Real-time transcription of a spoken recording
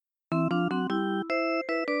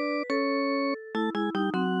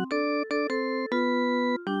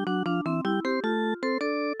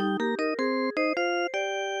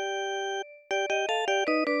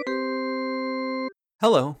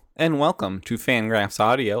Hello, and welcome to Fangraphs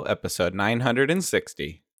Audio, episode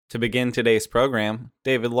 960. To begin today's program,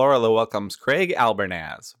 David Laurila welcomes Craig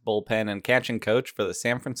Albernaz, bullpen and catching coach for the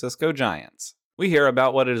San Francisco Giants. We hear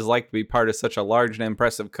about what it is like to be part of such a large and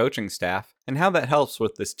impressive coaching staff, and how that helps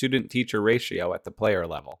with the student-teacher ratio at the player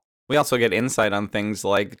level. We also get insight on things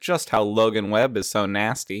like just how Logan Webb is so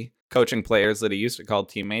nasty, coaching players that he used to call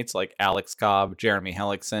teammates like Alex Cobb, Jeremy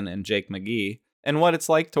Hellickson, and Jake McGee, and what it's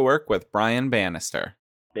like to work with Brian Bannister.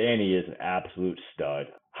 Danny is an absolute stud.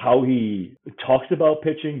 How he talks about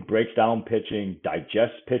pitching, breaks down pitching,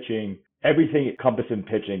 digests pitching, everything encompassing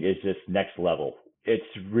pitching is just next level. It's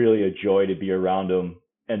really a joy to be around him,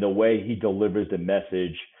 and the way he delivers the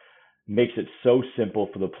message makes it so simple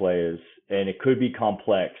for the players, and it could be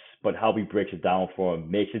complex, but how he breaks it down for them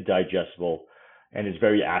makes it digestible, and is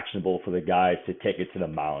very actionable for the guys to take it to the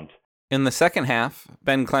mound. In the second half,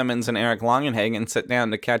 Ben Clemens and Eric Longenhagen sit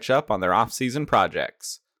down to catch up on their off-season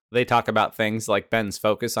projects. They talk about things like Ben's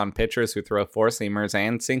focus on pitchers who throw four-seamers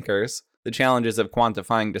and sinkers, the challenges of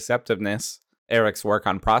quantifying deceptiveness, Eric's work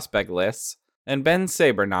on prospect lists, and Ben's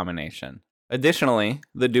Sabre nomination. Additionally,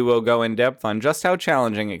 the duo go in depth on just how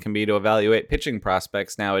challenging it can be to evaluate pitching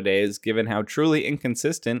prospects nowadays, given how truly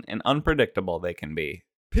inconsistent and unpredictable they can be.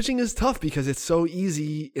 Pitching is tough because it's so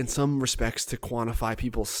easy in some respects to quantify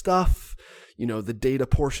people's stuff. You know, the data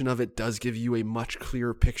portion of it does give you a much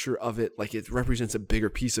clearer picture of it. Like, it represents a bigger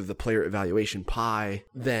piece of the player evaluation pie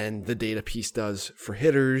than the data piece does for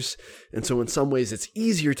hitters. And so in some ways, it's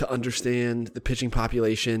easier to understand the pitching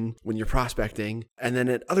population when you're prospecting. And then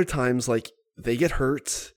at other times, like, they get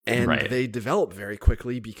hurt and they develop very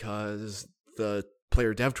quickly because the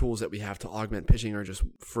player dev tools that we have to augment pitching are just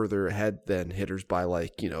further ahead than hitters by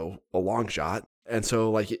a long shot. And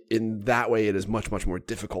so in that way, it is much, much more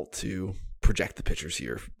difficult to project the pitchers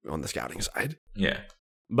here on the scouting side. Yeah.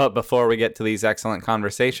 But before we get to these excellent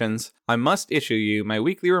conversations, I must issue you my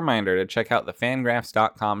weekly reminder to check out the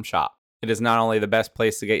Fangraphs.com shop. It is not only the best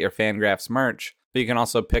place to get your Fangraphs merch, but you can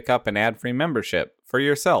also pick up an ad-free membership for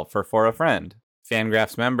yourself or for a friend.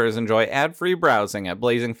 Fangraphs members enjoy ad-free browsing at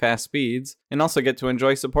blazing fast speeds, and also get to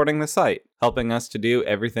enjoy supporting the site, helping us to do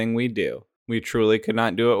everything we do. We truly could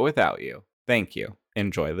not do it without you. Thank you.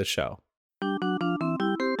 Enjoy the show.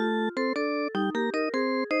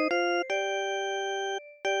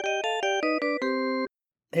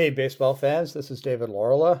 Hey, baseball fans, this is David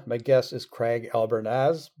Laurila. My guest is Craig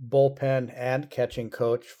Albernaz, bullpen and catching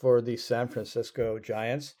coach for the San Francisco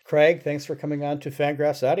Giants. Craig, thanks for coming on to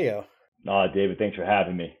Fangraphs Audio. David, thanks for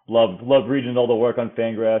having me. Love reading all the work on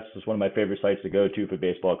Fangraphs. It's one of my favorite sites to go to for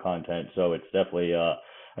baseball content, so it's definitely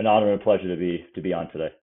an honor and pleasure to be on today.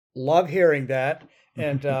 Love hearing that.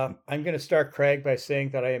 And I'm going to start, Craig, by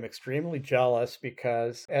saying that I am extremely jealous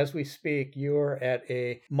because as we speak, you're at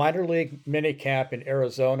a minor league mini camp in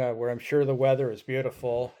Arizona where I'm sure the weather is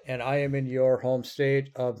beautiful. And I am in your home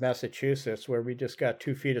state of Massachusetts where we just got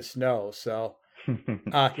 2 feet of snow. So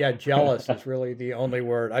jealous is really the only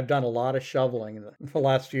word. I've done a lot of shoveling in the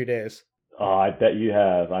last few days. I bet you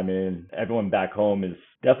have. I mean, everyone back home is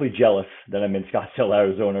definitely jealous that I'm in Scottsdale,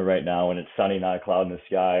 Arizona right now, and it's sunny, not a cloud in the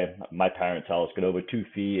sky. My parents' house got over 2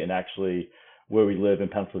 feet, and actually where we live in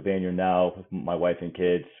Pennsylvania now with my wife and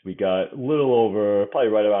kids, we got a little over, probably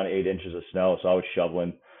right around 8 inches of snow, so I was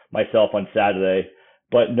shoveling myself on Saturday,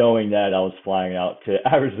 but knowing that I was flying out to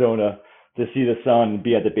Arizona to see the sun and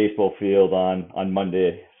be at the baseball field on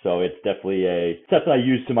Monday. So it's definitely something I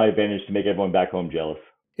use to my advantage to make everyone back home jealous.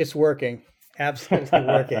 It's working. Absolutely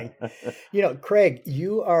working. Craig,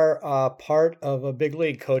 you are part of a big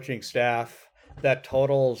league coaching staff that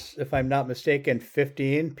totals, if I'm not mistaken,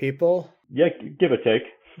 15 people. Yeah, give or take.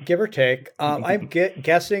 Give or take. I'm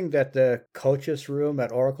guessing that the coaches room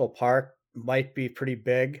at Oracle Park might be pretty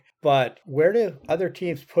big, but where do other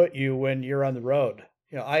teams put you when you're on the road?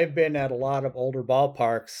 I've been at a lot of older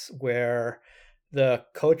ballparks where the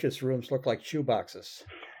coaches' rooms look like shoeboxes.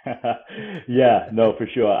 Yeah, no, for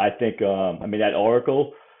sure. I think, at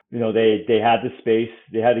Oracle, they had the space.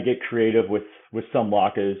 They had to get creative with some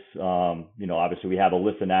lockers. Obviously we have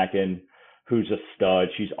Alyssa Nacken, who's a stud.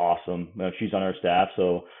 She's awesome. She's on our staff.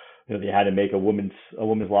 So, they had to make a women's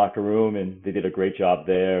locker room, and they did a great job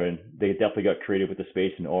there. And they definitely got creative with the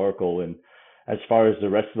space in Oracle. And as far as the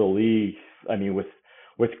rest of the league,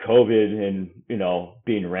 with COVID and,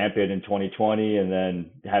 being rampant in 2020 and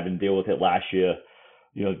then having to deal with it last year,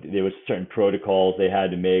 there was certain protocols they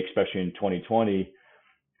had to make, especially in 2020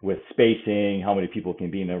 with spacing, how many people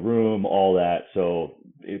can be in a room, all that. So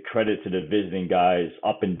credit to the visiting guys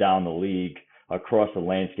up and down the league across the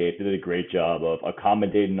landscape. They did a great job of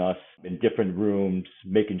accommodating us in different rooms,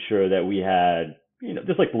 making sure that we had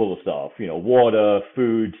just like the little stuff, water,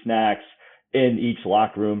 food, snacks in each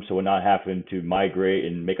locker room, so we're not having to migrate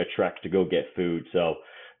and make a trek to go get food. So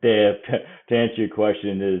to answer your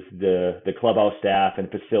question, is the clubhouse staff and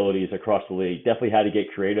facilities across the league definitely had to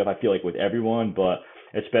get creative. I feel like with everyone, but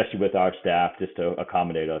especially with our staff, just to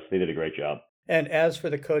accommodate us. They did a great job. And as for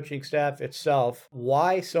the coaching staff itself,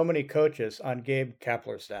 why so many coaches on Gabe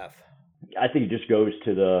Kapler's staff? I think it just goes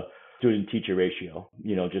to the student-teacher ratio.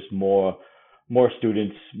 Just more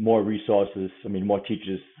students, more resources. More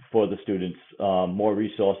teachers for the students, more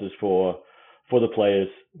resources for the players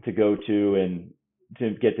to go to and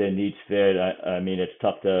to get their needs fit. It's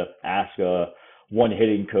tough to ask one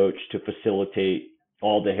hitting coach to facilitate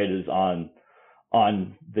all the hitters on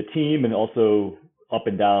the team and also up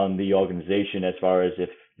and down the organization as far as if,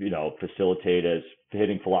 facilitate as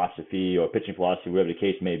hitting philosophy or pitching philosophy, whatever the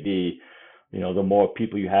case may be. The more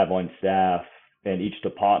people you have on staff and each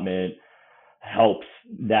department helps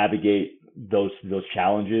navigate those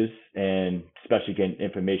challenges and especially getting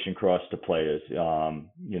information across to players.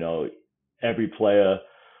 Every player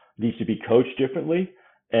needs to be coached differently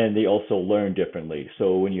and they also learn differently.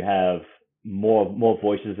 So when you have more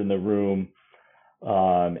voices in the room,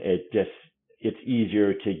 it's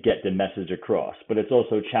easier to get the message across, but it's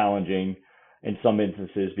also challenging in some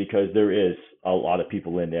instances because there is a lot of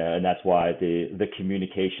people in there, and that's why the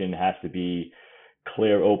communication has to be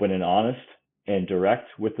clear, open, and honest and direct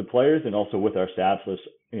with the players and also with our staff,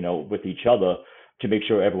 with each other to make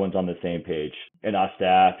sure everyone's on the same page. And our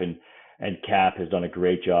staff and Cap has done a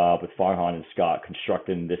great job with Farhan and Scott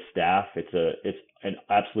constructing this staff. It's an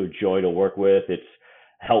absolute joy to work with. It's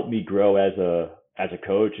helped me grow as a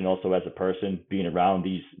coach and also as a person, being around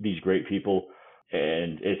these great people.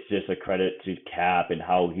 And it's just a credit to Cap and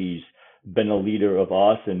how he's been a leader of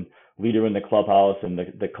us and leader in the clubhouse and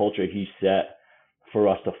the culture he set for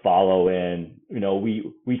us to follow. And,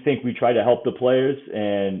 we think we try to help the players.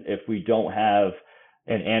 And if we don't have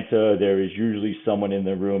an answer, there is usually someone in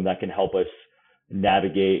the room that can help us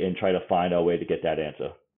navigate and try to find our way to get that answer.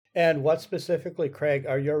 And what specifically, Craig,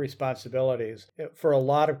 are your responsibilities? For a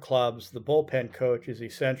lot of clubs, the bullpen coach is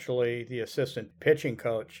essentially the assistant pitching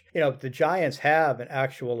coach. The Giants have an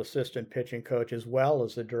actual assistant pitching coach as well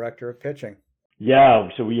as the director of pitching. Yeah,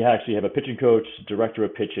 so we actually have a pitching coach, director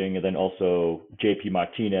of pitching, and then also JP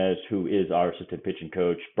Martinez, who is our assistant pitching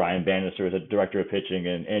coach. Brian Bannister is a director of pitching,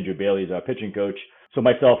 and Andrew Bailey is our pitching coach. So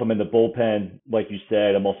myself, I'm in the bullpen, like you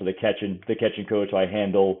said. I'm also the catching coach. So I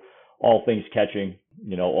handle all things catching,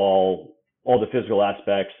 all the physical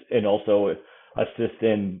aspects, and also assist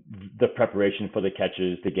in the preparation for the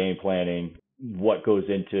catches, the game planning, what goes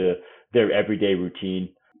into their everyday routine.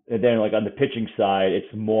 And then like on the pitching side, it's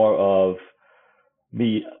more of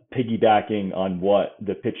me piggybacking on what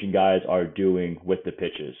the pitching guys are doing with the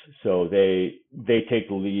pitches. So they take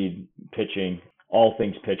the lead pitching, all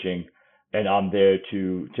things pitching, and I'm there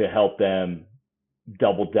to help them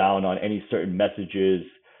double down on any certain messages,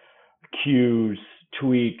 cues,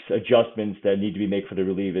 tweaks, adjustments that need to be made for the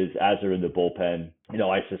relievers as they're in the bullpen.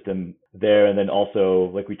 I assist them there. And then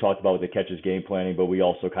also, like we talked about with the catches game planning, but we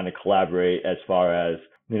also kind of collaborate as far as,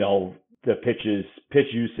 the pitch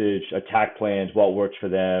usage, attack plans, what works for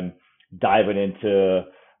them, diving into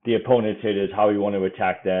the opponent's hitters, how we want to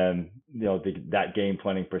attack them, that game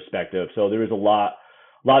planning perspective. So there is a lot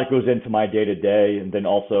that goes into my day to day. And then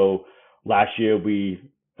also last year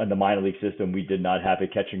in the minor league system, we did not have a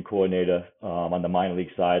catching coordinator on the minor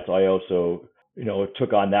league side. So I also,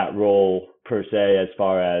 took on that role per se, as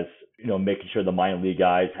far as, making sure the minor league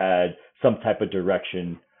guys had some type of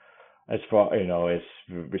direction as far, as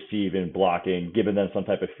receiving, blocking, giving them some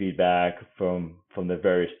type of feedback from the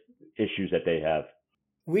various issues that they have.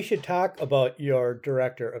 We should talk about your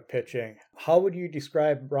director of pitching. How would you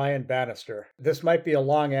describe Brian Bannister? This might be a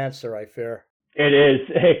long answer, I fear. It is.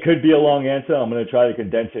 It could be a long answer. I'm going to try to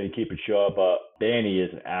condense it and keep it short, but Danny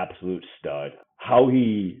is an absolute stud. How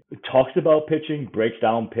he talks about pitching, breaks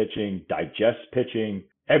down pitching, digests pitching,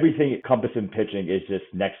 everything encompassing pitching is just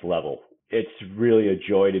next level. It's really a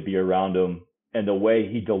joy to be around him, and the way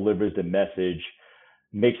he delivers the message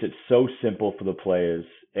makes it so simple for the players,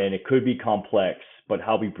 and it could be complex, but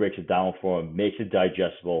how he breaks it down for them makes it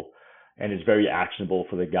digestible and is very actionable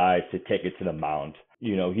for the guys to take it to the mound.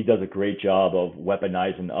 He does a great job of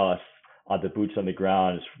weaponizing us on the boots on the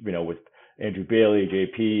ground, with Andrew Bailey,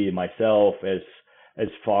 JP, and myself, as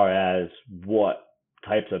far as what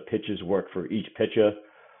types of pitches work for each pitcher.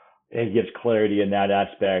 And he gives clarity in that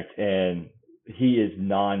aspect, and he is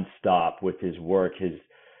nonstop with his work,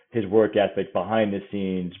 his work ethic behind the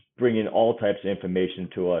scenes, bringing all types of information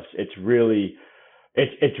to us. It's really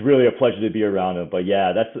it's really a pleasure to be around him. But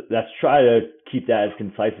yeah, that's try to keep that as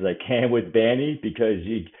concise as I can with Banny, because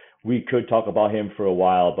we could talk about him for a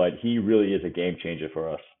while, but he really is a game changer for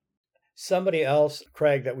us. Somebody else,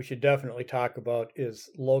 Craig, that we should definitely talk about is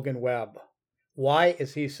Logan Webb. Why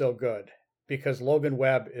is he so good? Because Logan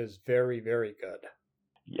Webb is very, very good.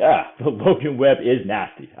 Yeah, Logan Webb is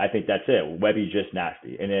nasty. I think that's it. Webby's just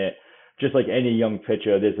nasty. And it, just like any young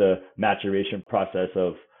pitcher, there's a maturation process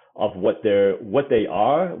of what they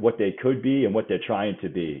are, what they could be, and what they're trying to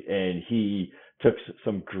be. And he took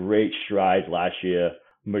some great strides last year,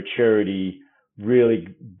 maturity, really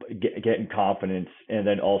getting confidence, and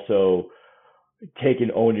then also taking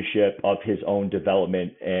ownership of his own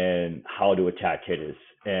development and how to attack hitters.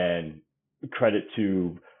 And credit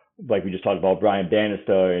to, like we just talked about, Brian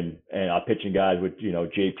Bannister and our pitching guys with,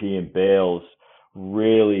 JP and Bales,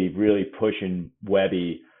 really, really pushing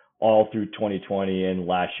Webby all through 2020 and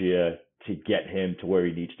last year to get him to where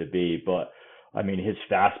he needs to be. But I mean, his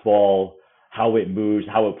fastball, how it moves,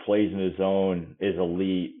 how it plays in his zone is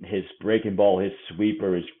elite. His breaking ball, his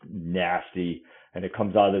sweeper is nasty, and it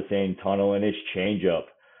comes out of the same tunnel. And his changeup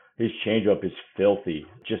is filthy.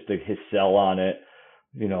 Just his sell on it,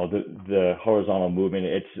 the horizontal movement.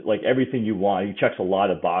 It's like everything you want. He checks a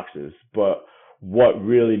lot of boxes. But what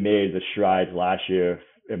really made the strides last year,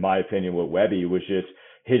 in my opinion, with Webby was just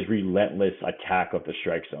his relentless attack of the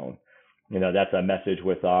strike zone. That's a message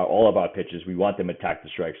with all of our pitches. We want them to attack the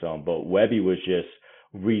strike zone, but Webby was just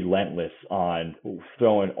relentless on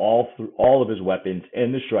throwing all of his weapons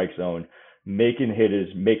in the strike zone, making hitters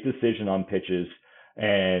make decision on pitches,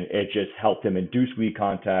 and it just helped him induce weak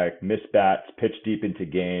contact, miss bats, pitch deep into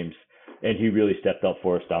games, and he really stepped up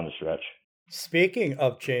for us down the stretch. Speaking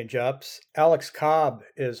of changeups, Alex Cobb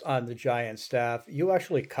is on the Giants staff. You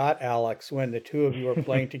actually caught Alex when the two of you were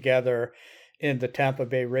playing together in the Tampa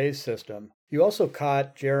Bay Rays system. You also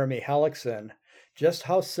caught Jeremy Hellickson. Just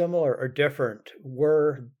how similar or different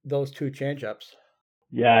were those two changeups?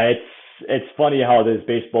 Yeah, it's funny how this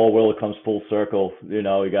baseball world comes full circle. We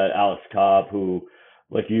got Alex Cobb, who,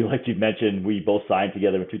 like you mentioned, we both signed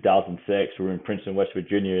together in 2006. We were in Princeton, West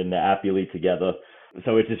Virginia, in the Appy League together.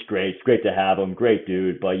 So it's just great. It's great to have him. Great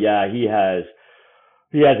dude. But yeah, he has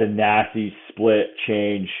a nasty split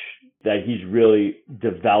change that he's really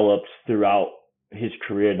developed throughout his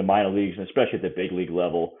career in the minor leagues, and especially at the big league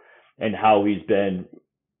level, and how he's been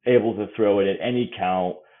able to throw it at any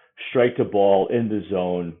count, strike the ball in the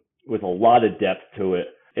zone with a lot of depth to it.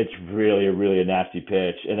 It's really, really a nasty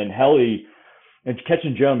pitch. And then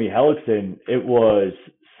catching Jeremy Hellickson, it was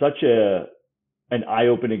such an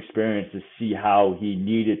eye-opening experience to see how he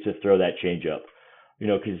needed to throw that changeup.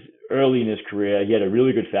 Because early in his career, he had a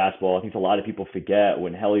really good fastball. I think a lot of people forget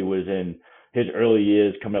when Helly was in his early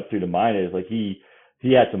years coming up through the minors, like he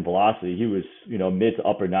had some velocity. He was, mid to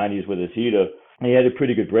upper 90s with his heater. And he had a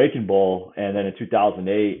pretty good breaking ball. And then in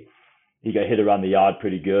 2008, he got hit around the yard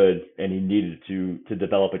pretty good, and he needed to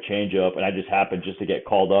develop a changeup. And I just happened to get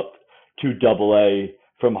called up to Double-A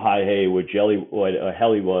from High Hay, where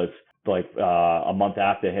Helly was, like a month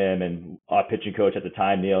after him, and our pitching coach at the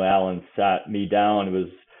time, Neil Allen, sat me down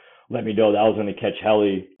and let me know that I was going to catch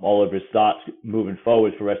Helly all of his thoughts moving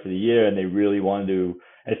forward for the rest of the year, and they really wanted to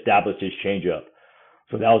establish his changeup.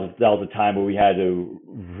 So that was a time where we had to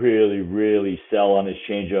really, really sell on his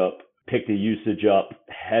changeup, pick the usage up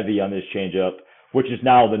heavy on this changeup, which is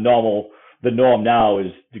now the norm now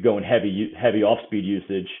is to go in heavy off-speed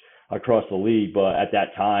usage across the league. But at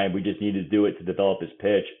that time, we just needed to do it to develop his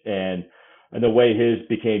pitch. And the way his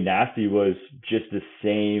became nasty was just the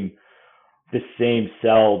same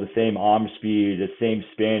cell, the same arm speed, the same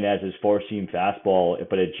spin as his four-seam fastball,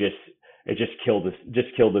 but it just killed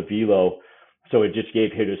the velo. So it just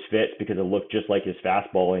gave hitters fits because it looked just like his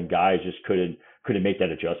fastball, and guys just couldn't make that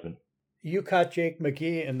adjustment. You caught Jake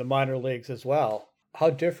McGee in the minor leagues as well.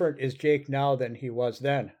 How different is Jake now than he was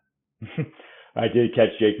then? I did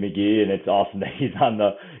catch Jake McGee, and it's awesome that he's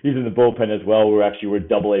in the bullpen as well. We're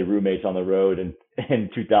Double-A roommates on the road in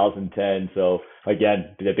 2010. So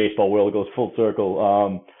again, the baseball world goes full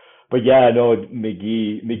circle. But yeah, no,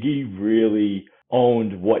 McGee really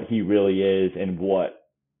owned what he really is and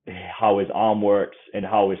how his arm works and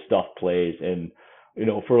how his stuff plays. And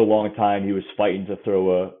for a long time he was fighting to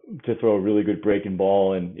throw a really good breaking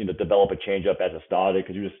ball and develop a changeup as a starter,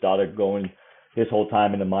 because he was a starter going his whole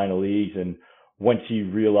time in the minor leagues. And once he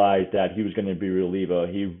realized that he was going to be a reliever,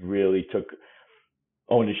 he really took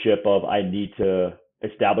ownership of, I need to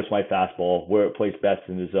establish my fastball where it plays best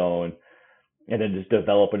in the zone, and then just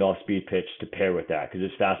develop an off-speed pitch to pair with that, because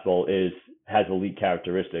his fastball has elite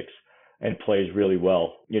characteristics and plays really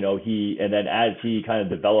well. And then as he kind of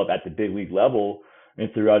developed at the big league level,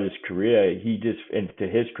 and throughout his career, he just, and to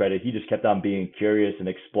his credit, he just kept on being curious and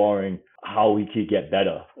exploring how he could get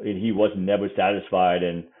better. And he was never satisfied.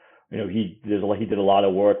 And he did a lot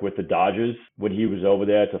of work with the Dodgers when he was over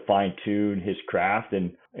there to fine tune his craft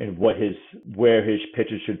and where his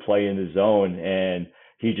pitches should play in the zone. And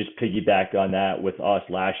he just piggybacked on that with us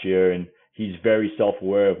last year. And he's very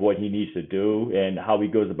self-aware of what he needs to do, and how he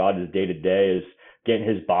goes about his day-to-day is getting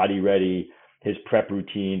his body ready, his prep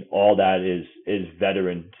routine, all that is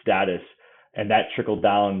veteran status. And that trickled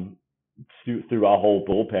down through our whole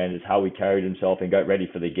bullpen is how he carried himself and got ready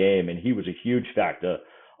for the game. And he was a huge factor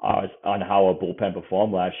on how our bullpen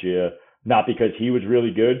performed last year, not because he was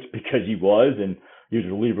really good, because he was, and he was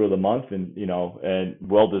reliever of the month, and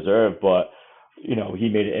well-deserved, but he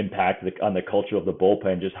made an impact on the culture of the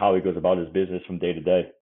bullpen, just how he goes about his business from day to day.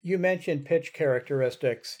 You mentioned pitch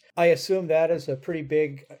characteristics. I assume that is a pretty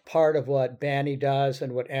big part of what Banny does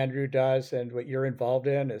and what Andrew does and what you're involved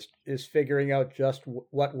in is figuring out just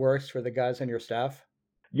what works for the guys on your staff.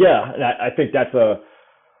 Yeah, and I think that's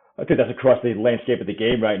across the landscape of the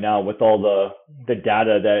game right now, with all the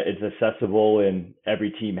data that is accessible and every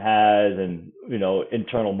team has, and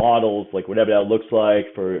internal models, like whatever that looks like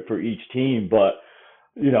for each team. But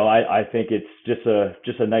I think it's just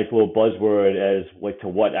a nice little buzzword as like to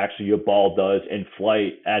what actually your ball does in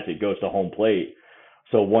flight as it goes to home plate.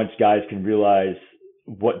 So once guys can realize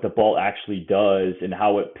what the ball actually does and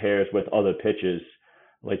how it pairs with other pitches,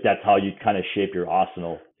 like that's how you kind of shape your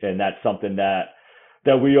arsenal. And that's something that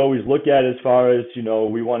we always look at as far as,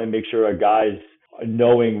 we want to make sure our guys are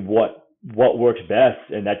knowing what works best.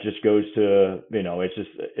 And that just goes to, it's just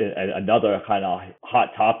another kind of hot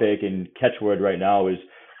topic and catchword right now is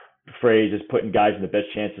phrase is putting guys in the best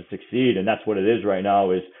chance to succeed. And that's what it is right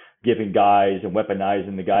now, is giving guys and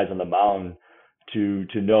weaponizing the guys on the mound to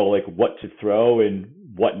know like what to throw and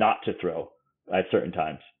what not to throw at certain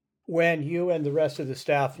times. When you and the rest of the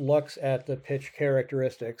staff looks at the pitch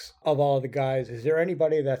characteristics of all of the guys, is there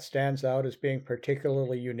anybody that stands out as being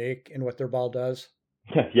particularly unique in what their ball does?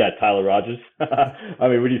 Yeah, Tyler Rogers. I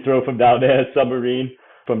mean, when you throw from down there, submarine,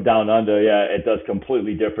 from down under, yeah, it does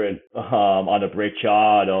completely different on a break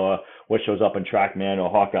shot or what shows up in TrackMan or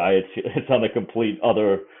Hawkeye. It's on a complete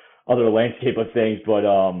other landscape of things. But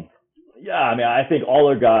yeah, I mean, I think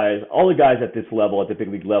all the guys at this level, at the big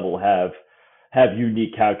league level, have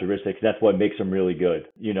unique characteristics. That's what makes them really good.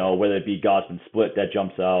 Whether it be Gausman Split that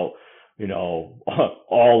jumps out,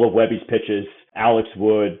 all of Webby's pitches, Alex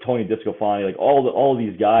Wood, Tony DeSclafani, like all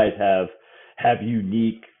these guys have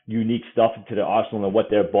unique stuff to their arsenal and what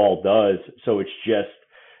their ball does. So it's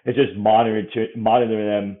just monitoring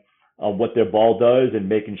them on what their ball does and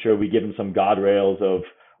making sure we give them some guardrails of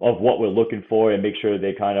what we're looking for and make sure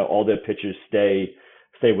they kind of all their pitches stay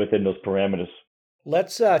within those parameters.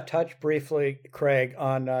 Let's touch briefly, Craig,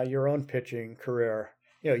 on your own pitching career.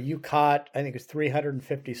 You caught, I think it's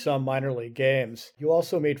 350 some minor league games. You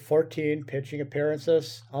also made 14 pitching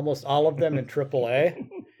appearances, almost all of them in AAA.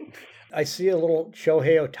 I see a little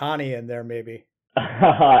Shohei Ohtani in there, maybe.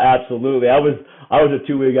 Absolutely. I was a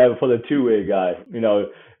two-way guy before the two-way guy.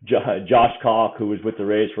 Josh Koch, who was with the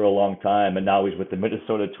Rays for a long time, and now he's with the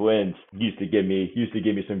Minnesota Twins, used to give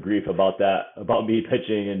me some grief about that, about me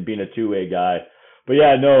pitching and being a two-way guy. But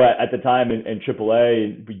yeah, no, at the time in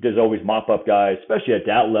AAA, there's always mop-up guys, especially at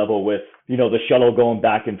that level with, the shuttle going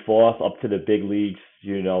back and forth up to the big leagues.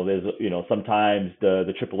 There's, sometimes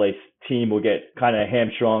the AAA team will get kind of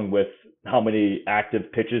hamstrung with how many active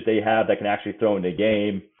pitchers they have that can actually throw in the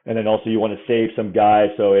game. And then also you want to save some guys.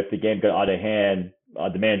 So if the game got out of hand,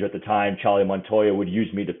 the manager at the time, Charlie Montoya, would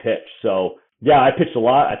use me to pitch. So yeah, I pitched a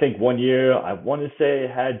lot. I think one year I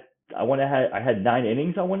had 9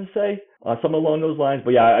 innings, I want to say. Something along those lines.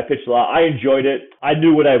 But yeah, I pitched a lot. I enjoyed it. I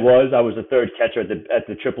knew what I was. I was a third catcher at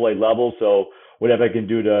the AAA level. So whatever I can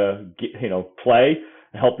do to play,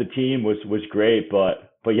 help the team was great.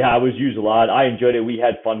 But yeah, I was used a lot. I enjoyed it. We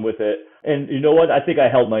had fun with it. And you know what? I think I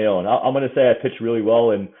held my own. I'm going to say I pitched really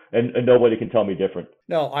well, and nobody can tell me different.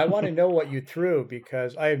 No, I want to know what you threw,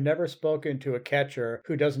 because I have never spoken to a catcher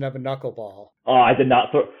who doesn't have a knuckleball. Oh, I did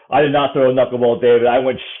not throw a knuckleball, David. I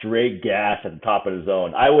went straight gas at the top of the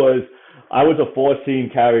zone. I was a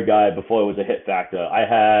 4-seam carry guy before it was a hit factor.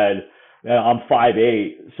 I'm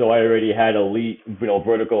 5'8", so I already had elite,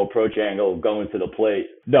 vertical approach angle going to the plate.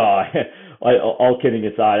 No, all kidding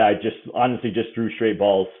aside, I honestly just threw straight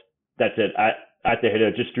balls. That's it. At the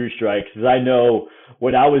hitter, just threw strikes. Because I know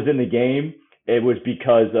when I was in the game, it was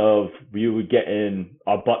because of we were getting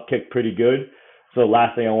our butt kicked pretty good. So the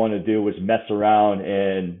last thing I wanted to do was mess around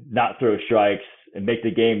and not throw strikes and make the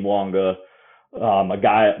game longer. a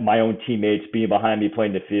guy, my own teammates being behind me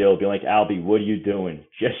playing the field, being like, Albie, what are you doing?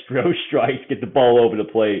 Just throw strikes, get the ball over the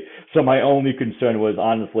plate. So my only concern was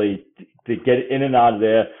honestly to get in and out of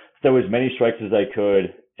there, throw as many strikes as I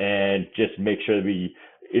could, and just make sure that we,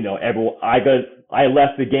 everyone, I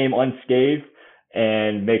left the game unscathed,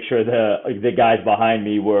 and make sure the guys behind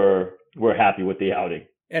me were happy with the outing.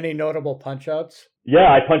 Any notable punch outs?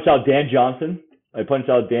 Yeah, I punched out Dan Johnson.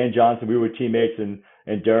 We were teammates in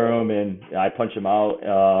Durham, and I punched him out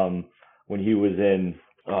when he was in.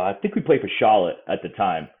 I think we played for Charlotte at the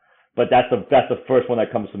time, but that's the first one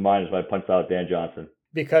that comes to mind is when I punched out Dan Johnson.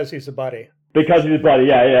 Because he's a buddy. Because he's a buddy,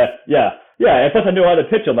 yeah. And plus I knew how to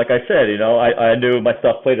pitch him. Like I said, I knew my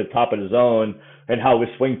stuff played at the top of the zone and how his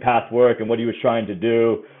swing path worked and what he was trying to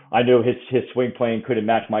do. I knew his swing plane couldn't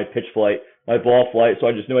match my pitch flight, my ball flight, so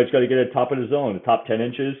I just knew I just got to get it at the top of the zone, the top 10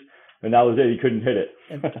 inches. And that was it. He couldn't hit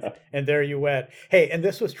it. And there you went. Hey, and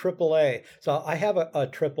this was AAA. So I have a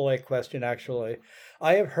AAA question, actually.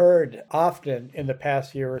 I have heard often in the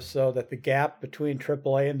past year or so that the gap between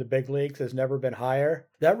AAA and the big leagues has never been higher.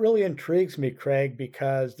 That really intrigues me, Craig,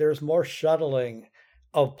 because there's more shuttling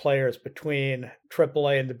of players between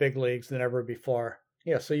AAA and the big leagues than ever before.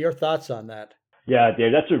 Yeah, so your thoughts on that? Yeah,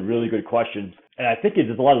 Dave, that's a really good question. And I think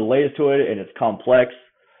there's a lot of layers to it, and it's complex.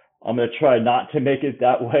 I'm going to try not to make it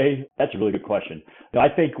that way. That's a really good question. I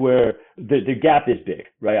think where the gap is big,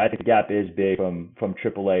 right? I think the gap is big from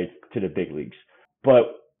AAA to the big leagues. But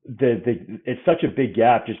it's such a big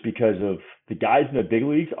gap just because of the guys in the big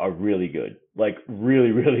leagues are really good, like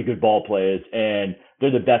really, really good ball players, and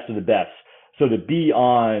they're the best of the best. So to be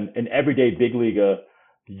on an everyday big leaguer,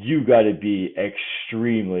 you got to be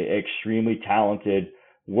extremely, extremely talented,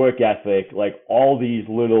 work ethic, like all these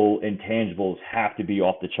little intangibles have to be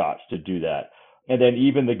off the charts to do that. And then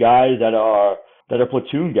even the guys that are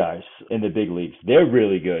platoon guys in the big leagues, they're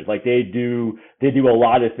really good. Like they do a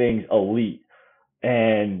lot of things elite.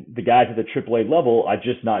 And the guys at the AAA level are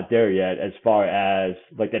just not there yet as far as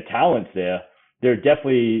like the talent's there. They're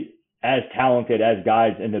definitely as talented as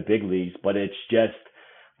guys in the big leagues, but it's just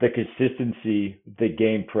the consistency, the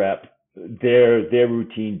game prep, their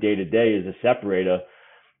routine day to day is a separator.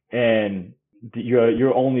 And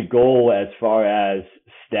your only goal as far as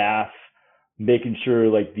staff making sure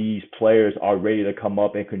like these players are ready to come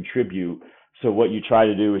up and contribute. So what you try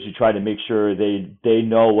to do is you try to make sure they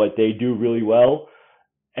know what they do really well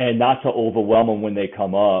and not to overwhelm them when they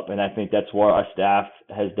come up. And I think that's what our staff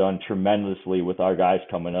has done tremendously with our guys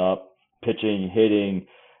coming up, pitching, hitting,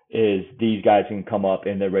 is these guys can come up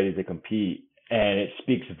and they're ready to compete. And it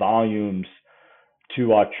speaks volumes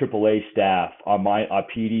to our AAA staff, our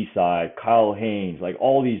PD side, Kyle Haynes, like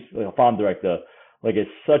all these, like farm director, like it's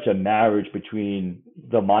such a marriage between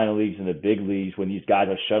the minor leagues and the big leagues when these guys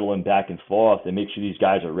are shuttling back and forth and make sure these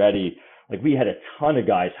guys are ready. Like we had a ton of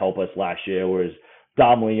guys help us last year, whereas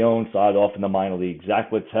Dom Leone started off in the minor league,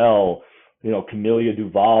 Zach Littell, Camellia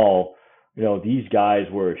Duval, these guys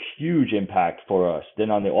were a huge impact for us. Then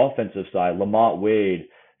on the offensive side, Lamont Wade,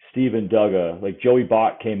 Steven Duggar, like Joey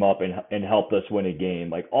Bott came up and helped us win a game.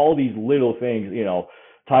 Like all these little things,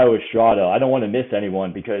 Tyler Estrada. I don't want to miss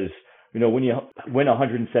anyone because, when you win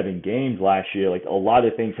 107 games last year, like a lot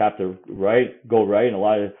of things have to go right, and a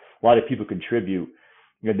lot of people contribute.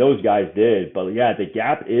 Those guys did. But yeah, the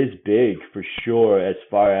gap is big for sure as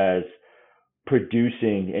far as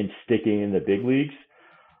producing and sticking in the big leagues.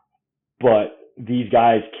 But these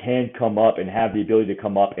guys can come up and have the ability to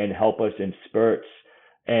come up and help us in spurts.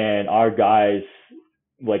 And our guys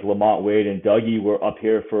like Lamont Wade and Dougie were up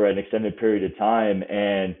here for an extended period of time,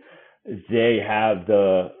 and they have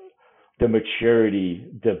the maturity,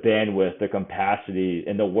 the bandwidth, the capacity,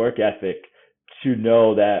 and the work ethic to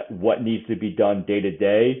know that what needs to be done day to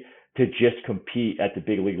day to just compete at the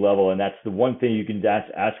big league level. And that's the one thing you can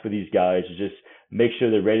ask for these guys, is just make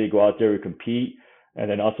sure they're ready to go out there and compete. And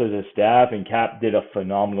then also as a staff, and Cap did a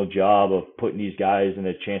phenomenal job of putting these guys in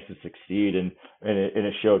a chance to succeed, and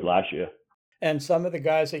it showed last year. And some of the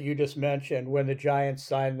guys that you just mentioned, when the Giants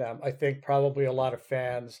signed them, I think probably a lot of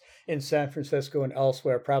fans in San Francisco and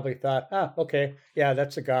elsewhere probably thought, okay, yeah,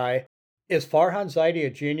 that's a guy. Is Farhan Zaidi a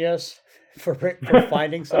genius for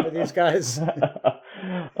finding some of these guys?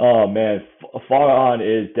 Oh, man. Farhan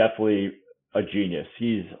is definitely a genius.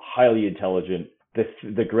 He's highly intelligent.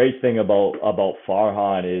 The great thing about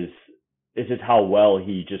Farhan is just how well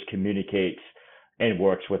he just communicates and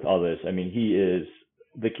works with others. I mean, he is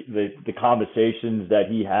the conversations that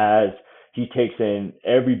he has, he takes in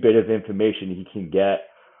every bit of information he can get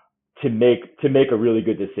to make a really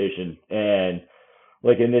good decision. And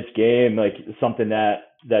like in this game, like something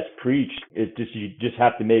that's preached is just you just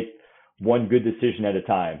have to make one good decision at a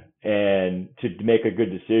time. And to make a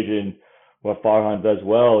good decision, what Farhan does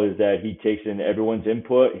well is that he takes in everyone's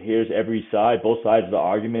input, hears every side, both sides of the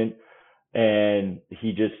argument, and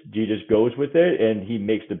he just goes with it, and he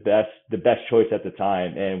makes the best choice at the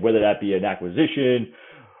time. And whether that be an acquisition,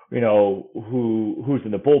 who's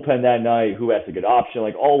in the bullpen that night, who has a good option,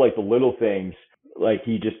 like all like the little things, like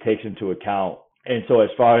he just takes into account. And so as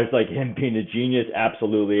far as like him being a genius,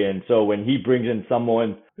 absolutely. And so when he brings in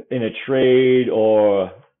someone in a trade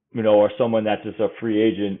or someone that's just a free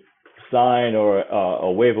agent sign or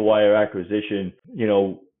a waiver wire acquisition,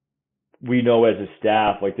 we know as a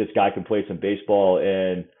staff, like this guy can play some baseball,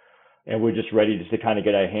 and we're just ready just to kind of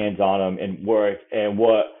get our hands on him and work. And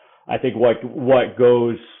what I think what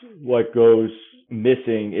goes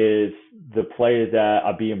missing is the players that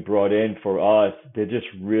are being brought in for us. They're just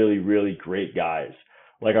really, really great guys.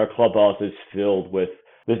 Like our clubhouse is filled with,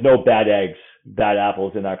 there's no bad eggs, bad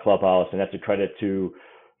apples in our clubhouse, and that's a credit to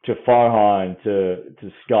Farhan,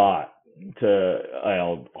 to Scott, to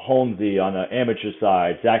Holmesy on the amateur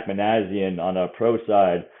side, Zach Manassian on a pro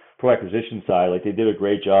acquisition side. Like they did a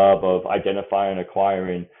great job of identifying and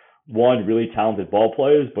acquiring really talented ball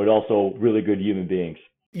players, but also really good human beings.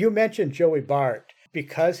 You mentioned Joey Bart.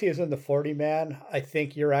 Because he is in the 40-man, I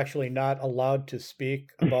think you're actually not allowed to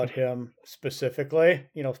speak about him specifically,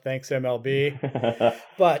 thanks MLB.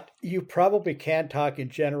 But you probably can talk in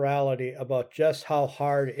generality about just how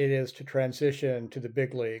hard it is to transition to the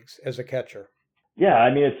big leagues as a catcher. Yeah,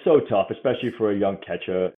 I mean, it's so tough, especially for a young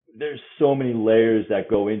catcher. There's so many layers that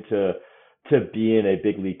go into being a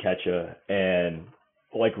big league catcher. And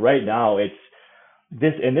like right now, in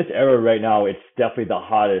this era right now, it's definitely the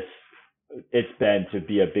hottest it's been to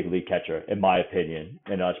be a big league catcher, in my opinion.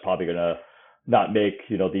 And it's probably going to not make,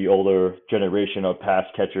 the older generation of past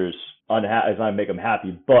catchers unhappy, not make them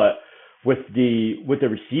happy. But with the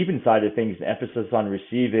receiving side of things, the emphasis on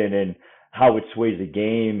receiving and how it sways the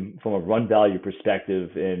game from a run value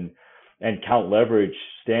perspective and count leverage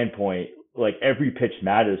standpoint, like every pitch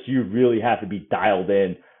matters. You really have to be dialed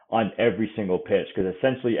in on every single pitch, because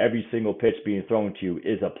essentially every single pitch being thrown to you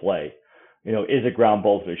is a play. Is a ground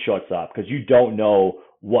ball to the shortstop, because you don't know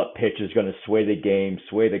what pitch is going to sway the game,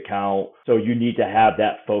 sway the count. So you need to have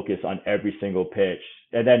that focus on every single pitch.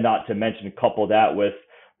 And then not to mention, couple that with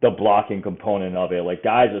the blocking component of it. Like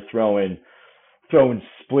guys are throwing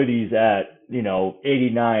splitties at,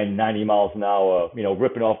 89, 90 miles an hour,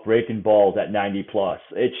 ripping off breaking balls at 90 plus.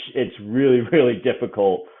 It's really, really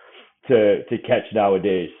difficult to catch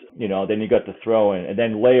nowadays. Then you got the throwing, and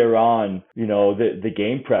then layer on, the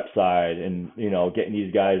game prep side, and, getting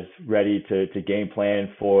these guys ready to game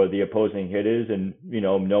plan for the opposing hitters, and,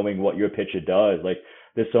 knowing what your pitcher does. Like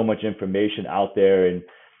there's so much information out there, and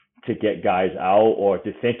to get guys out, or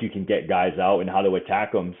to think you can get guys out, and how to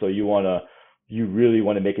attack them. So you really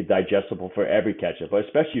want to make it digestible for every catcher, but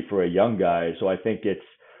especially for a young guy. So I think it's,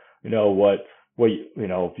 what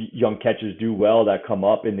young catchers do well that come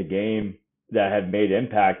up in the game that have made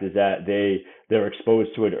impact is that they're exposed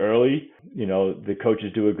to it early. The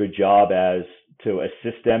coaches do a good job as to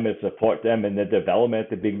assist them and support them in the development at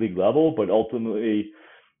the big league level. But ultimately,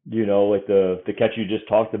 like the catcher you just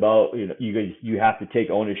talked about, you have to take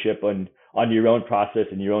ownership on your own process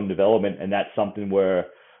and your own development, and that's something where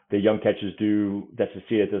the young catchers that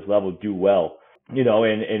succeed at this level do well.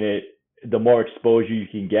 The more exposure you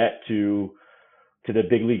can get to the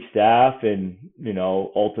big league staff, and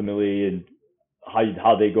ultimately, and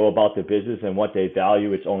how they go about the business and what they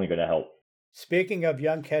value, it's only going to help. Speaking of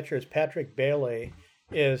young catchers, Patrick Bailey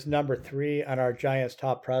is number 3 on our Giants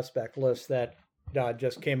top prospect list that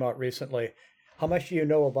just came out recently. How much do you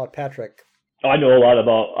know about Patrick? I know a lot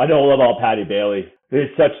about Patty Bailey.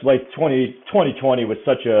 It's such 2020 was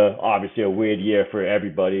obviously a weird year for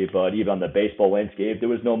everybody, but even on the baseball landscape, there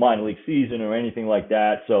was no minor league season or anything like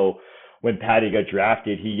that. So when Patty got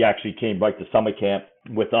drafted, he actually came right to summer camp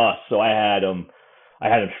with us. So I had him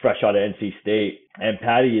fresh out of NC State. And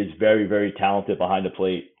Patty is very, very talented behind the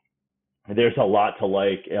plate. There's a lot to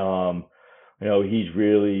like. He's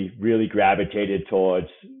really, really gravitated towards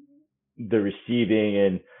the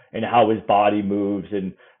receiving and how his body moves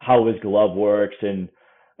and how his glove works and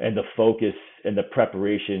the focus and the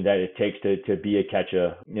preparation that it takes to be a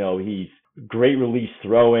catcher. He's great release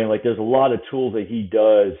throwing. Like there's a lot of tools that he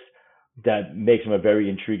does that makes him a very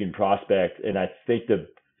intriguing prospect. And I think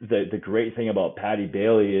the great thing about Patty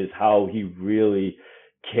Bailey is how he really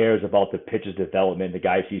cares about the pitcher's development, the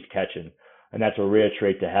guys he's catching. And that's a rare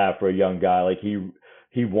trait to have for a young guy. Like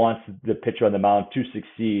he wants the pitcher on the mound to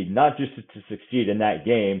succeed, not just to succeed in that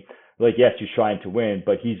game. Like, yes, he's trying to win,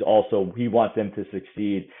 but he wants them to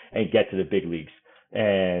succeed and get to the big leagues.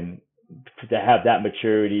 And to have that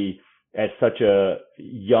maturity at such a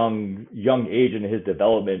young age in his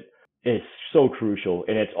development is so crucial,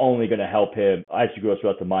 and it's only going to help him as he goes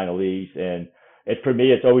throughout the minor leagues. And for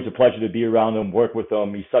me, it's always a pleasure to be around him, work with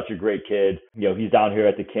him. He's such a great kid. He's down here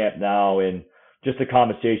at the camp now, and just the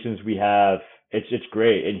conversations we have, it's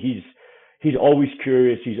great. And he's always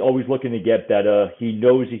curious. He's always looking to get better. He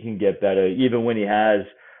knows he can get better, even when he had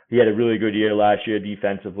a really good year last year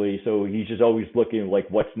defensively. So he's just always looking like,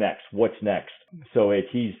 what's next? So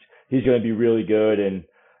he's going to be really good. And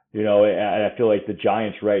I feel like the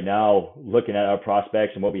Giants right now, looking at our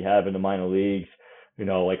prospects and what we have in the minor leagues,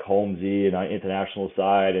 like Holmesy and on the international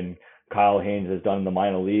side, and Kyle Haynes has done in the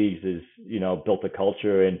minor leagues, is built a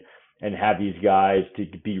culture and have these guys to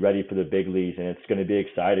be ready for the big leagues. And it's going to be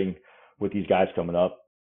exciting with these guys coming up.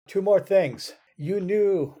 Two more things. You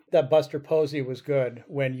knew that Buster Posey was good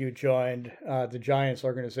when you joined the Giants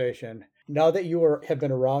organization. Now that you have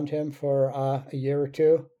been around him for a year or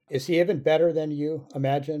two, is he even better than you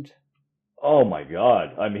imagined? Oh my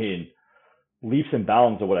God. I mean, leaps and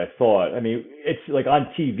bounds of what I thought. I mean, it's like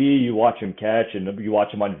on TV, you watch him catch, and you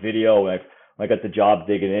watch him on video, and I got the job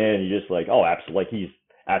digging in, and you're just like, oh, absolutely. Like, he's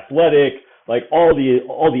athletic. Like, all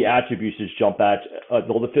the attributes just jump at,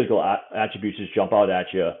 all the physical attributes just jump out at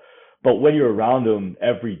you. But when you're around him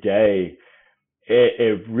every day,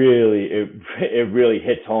 it really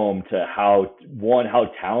hits home to how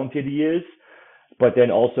talented he is, but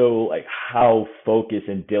then also like how focused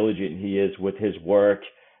and diligent he is with his work,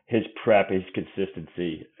 his prep, his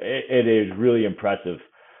consistency. It is really impressive.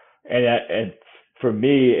 And for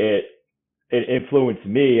me, it influenced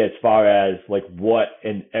me as far as like what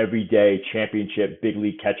an everyday championship big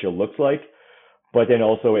league catcher looks like. But then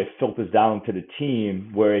also it filters down to the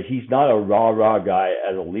team where he's not a rah-rah guy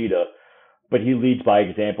as a leader, but he leads by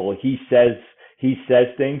example. He says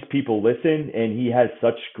things, people listen, and he has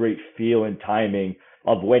such great feel and timing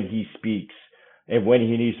of when he speaks and when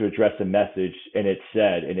he needs to address a message, and it's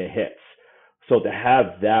said and it hits. So to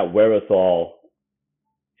have that wherewithal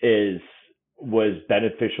was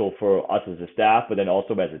beneficial for us as a staff, but then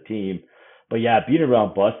also as a team. But yeah, being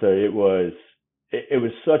around Buster, it was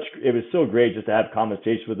so great just to have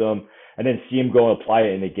conversations with him and then see him go and apply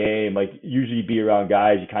it in the game. Like, usually be around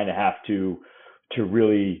guys, you kind of have to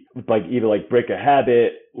really like either like break a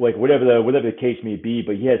habit, like whatever the case may be.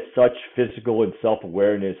 But he had such physical and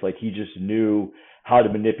self-awareness. Like, he just knew how to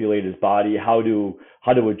manipulate his body, how to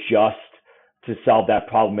adjust to solve that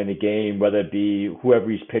problem in the game, whether it be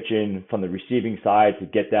whoever he's pitching from the receiving side to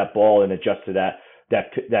get that ball and adjust to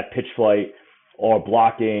that pitch flight, or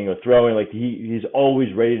blocking or throwing. Like, he's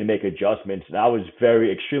always ready to make adjustments. And I was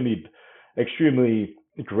extremely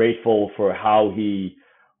grateful for how he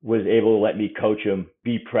was able to let me coach him,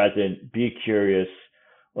 be present, be curious.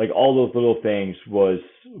 Like, all those little things was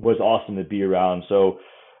awesome to be around. So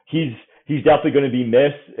he's definitely going to be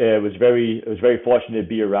missed. It was very fortunate to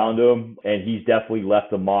be around him, and he's definitely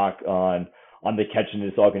left a mark on the catching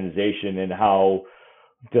this organization and how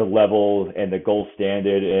the level and the gold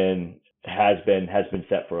standard and has been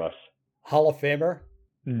set for us. Hall of Famer?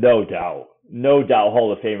 No doubt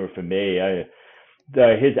Hall of Famer for me.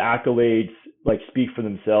 His accolades like speak for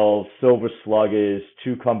themselves. Silver Sluggers,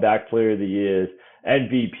 2 comeback player of the years,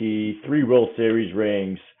 MVP, 3 World Series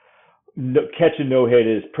rings, catching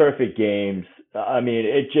no-hitters, perfect games. I mean,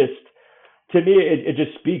 it just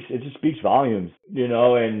speaks volumes,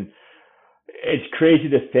 and it's crazy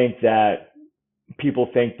to think that people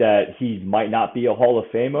think that he might not be a Hall of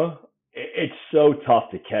Famer. It's so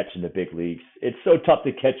tough to catch in the big leagues. It's so tough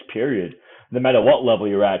to catch, period, no matter what level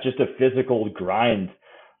you're at. Just a physical grind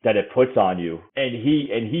that it puts on you. And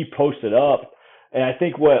he posted up. And I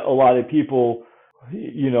think what a lot of people,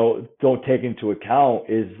 don't take into account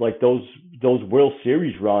is like those World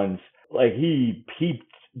Series runs. Like,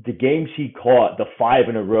 the games he caught, the 5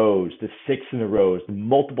 in a row, the 6 in a row, the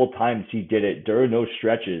multiple times he did it during those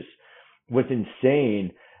stretches was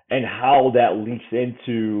insane. And how that leaks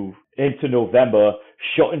into November,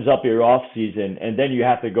 shortens up your off season, and then you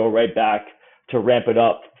have to go right back to ramp it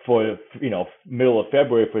up for middle of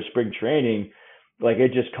February for spring training. Like,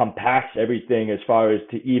 it just compacts everything as far as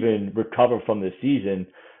to even recover from the season.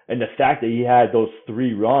 And the fact that he had those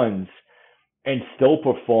 3 runs and still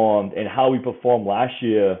performed, and how he performed last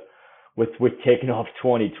year with taking off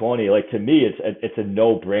 2020, like, to me, it's a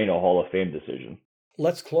no-brainer Hall of Fame decision.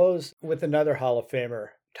 Let's close with another Hall of Famer.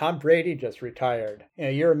 Tom Brady just retired.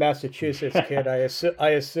 You're a Massachusetts kid. I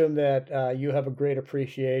assume that you have a great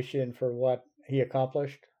appreciation for what he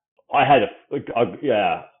accomplished. I had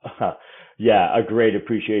a great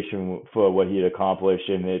appreciation for what he had accomplished,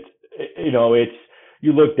 and it's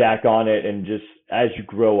you look back on it, and just as you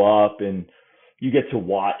grow up and you get to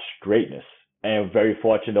watch greatness. And I'm very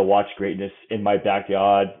fortunate to watch greatness in my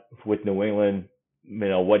backyard with New England.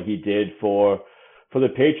 What he did for the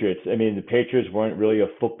Patriots. I mean, the Patriots weren't really a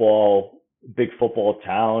big football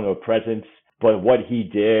town or presence, but what he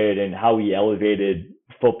did and how he elevated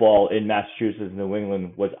football in Massachusetts and New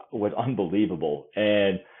England was unbelievable.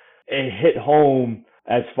 And it hit home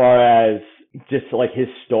as far as just like his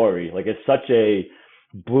story. Like, it's such a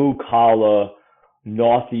blue collar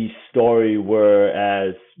Northeast story,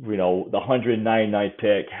 whereas, the 199th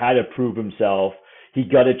pick had to prove himself. He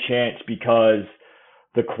got a chance because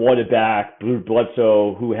the quarterback, Drew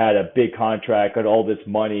Bledsoe, who had a big contract, got all this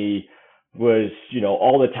money, was,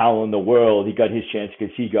 all the talent in the world. He got his chance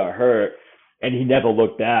because he got hurt, and he never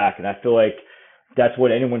looked back. And I feel like that's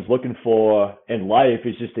what anyone's looking for in life,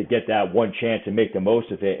 is just to get that one chance and make the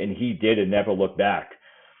most of it. And he did, and never looked back.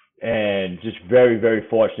 And just very, very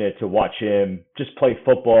fortunate to watch him just play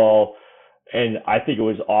football. And I think it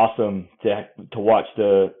was awesome to watch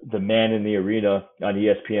the Man in the Arena on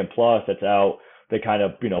ESPN Plus that's out. They kind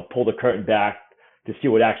of, pull the curtain back to see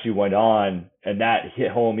what actually went on. And that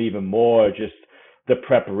hit home even more, just the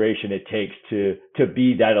preparation it takes to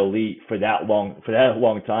be that elite for that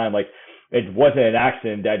long time. Like, it wasn't an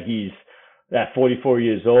accident that he's at 44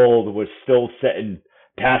 years old was still setting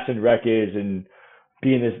passing records and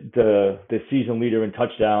being the season leader in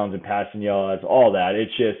touchdowns and passing yards, all that.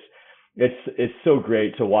 It's just, it's so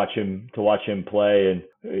great to watch him play, and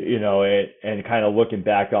and kind of looking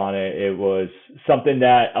back on it, it was something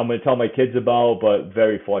that I'm going to tell my kids about, but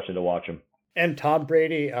very fortunate to watch him. And Tom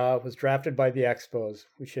Brady was drafted by the Expos.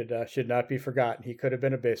 We should not be forgotten. He could have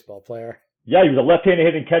been a baseball player. Yeah, he was a left-handed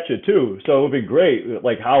hitting catcher too, so it would be great.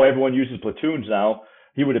 Like how everyone uses platoons now,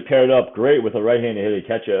 he would have paired up great with a right-handed hitting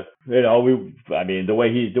catcher. The way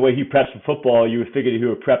he preps for football, you would figure he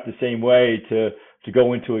would prep the same way to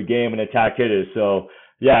go into a game and attack hitters. So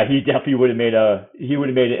yeah, he definitely would have made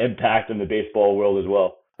an impact in the baseball world as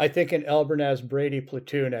well. I think an Albernaz Brady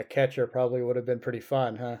platoon at catcher probably would have been pretty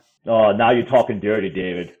fun, huh? Oh, now you're talking dirty,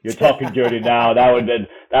 David. You're talking dirty now. That would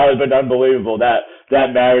have been unbelievable. That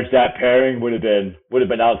marriage, that pairing would have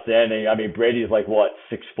been outstanding. I mean, Brady's like what,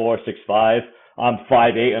 6'4", 6'5". I'm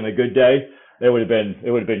 5'8" on a good day. It would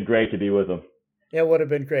have been great to be with him. It would have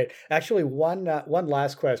been great. Actually, one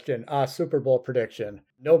last question. Super Bowl prediction.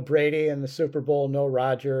 No Brady in the Super Bowl, no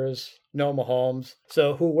Rodgers, no Mahomes.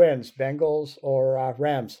 So who wins, Bengals or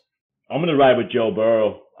Rams? I'm going to ride with Joe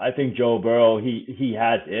Burrow. I think Joe Burrow, he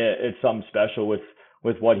has it. It's something special with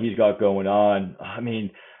what he's got going on. I mean,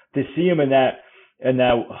 to see him in that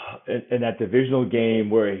divisional game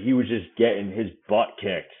where he was just getting his butt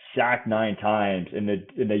kicked, sacked 9 times, and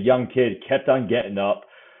the young kid kept on getting up,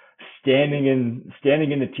 standing in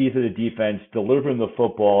the teeth of the defense, delivering the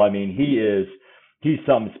football. I mean, he's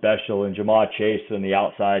something special. And Jamar Chase on the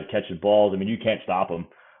outside catching balls. I mean, you can't stop him.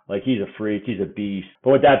 Like, he's a freak. He's a beast. But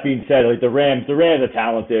with that being said, like, the Rams are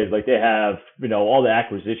talented. Like, they have, all the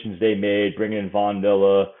acquisitions they made, bringing in Von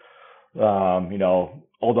Miller,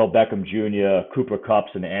 Odell Beckham Jr., Cooper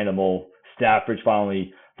Kupp's an animal. Stafford's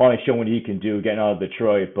finally showing what he can do, getting out of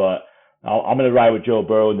Detroit. But I'm going to ride with Joe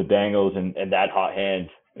Burrow and the Bengals and that hot hand.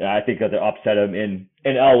 And I think that they'll upset him in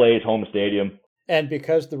LA's home stadium. And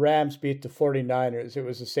because the Rams beat the 49ers, it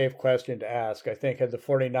was a safe question to ask. I think had the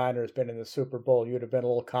 49ers been in the Super Bowl, you'd have been a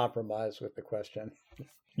little compromised with the question.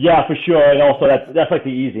 Yeah, for sure. And also that's like the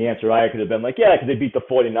easy answer. I could have been like, yeah, because they beat the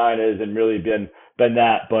 49ers and really been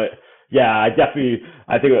that. But yeah, I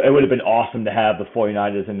think it would have been awesome to have the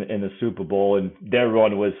 49ers in the Super Bowl, and their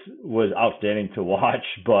run was outstanding to watch.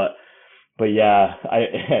 But yeah,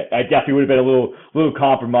 I definitely would have been a little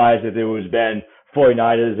compromised if it was been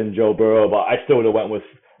 49ers and Joe Burrow, but I still would have went with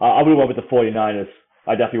the 49ers.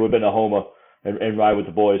 I definitely would have been a homer and ride with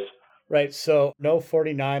the boys. Right. So no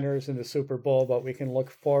 49ers in the Super Bowl, but we can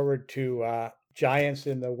look forward to Giants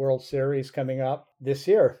in the World Series coming up this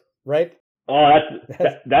year, right? Oh,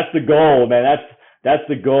 that's the goal, man. That's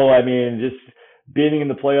the goal. I mean, just being in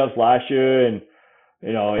the playoffs last year, and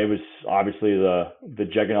it was obviously the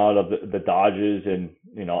juggernaut of the Dodgers, and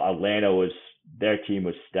Atlanta their team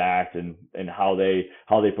was stacked, and how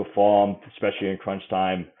they performed, especially in crunch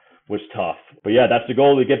time, was tough. But yeah, that's the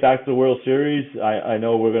goal, to get back to the World Series. I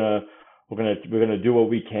know we're gonna do what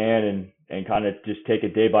we can and kind of just take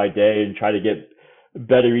it day by day and try to get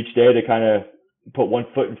better each day, to kind of put one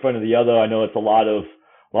foot in front of the other. I know it's a lot of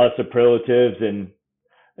superlatives and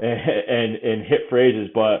hit phrases,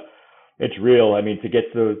 but it's real. I mean, to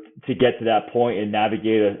get to that point and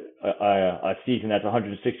navigate a season that's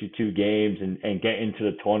 162 games and get into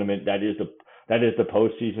the tournament, that is the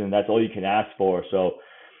postseason, and that's all you can ask for. So,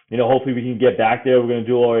 hopefully we can get back there. We're going to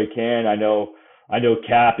do all we can. I know I know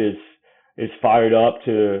Cap is fired up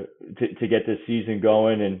to get this season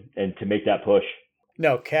going and to make that push.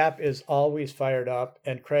 No, Cap is always fired up.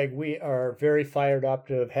 And Craig, we are very fired up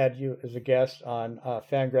to have had you as a guest on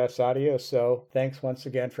Fangraphs Audio. So thanks once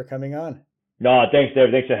again for coming on. No, thanks, Dave.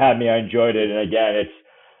 Thanks for having me. I enjoyed it. And again,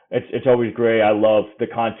 it's always great. I love the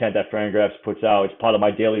content that Fangraphs puts out. It's part of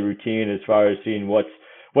my daily routine as far as seeing what's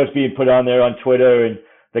being put on there on Twitter and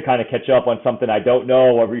to kind of catch up on something I don't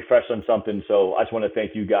know or refresh on something. So I just want to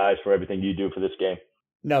thank you guys for everything you do for this game.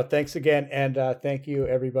 No, thanks again. And thank you,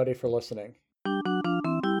 everybody, for listening.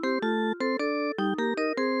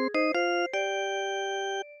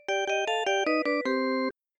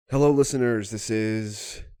 Hello, listeners. This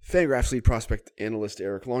is Fangraphs lead prospect analyst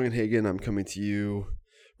Eric Longenhagen. I'm coming to you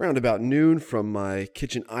around about noon from my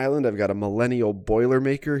kitchen island. I've got a millennial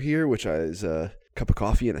Boilermaker here, which is a cup of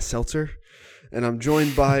coffee and a seltzer. And I'm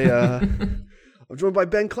joined by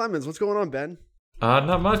Ben Clemens. What's going on, Ben?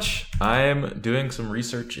 Not much. I'm doing some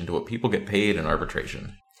research into what people get paid in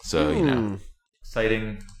arbitration. So,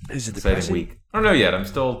 exciting week. I don't know yet. I'm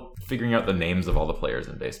still figuring out the names of all the players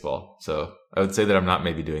in baseball. So I would say that I'm not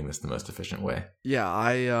maybe doing this the most efficient way.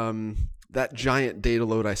 Yeah, that giant data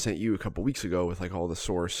load I sent you a couple weeks ago with like all the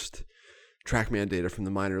sourced TrackMan data from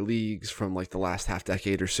the minor leagues from like the last half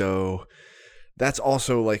decade or so. That's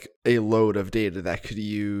also like a load of data that could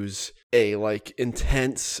use a like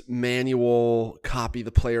intense manual copy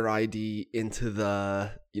the player ID into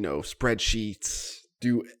the, spreadsheets,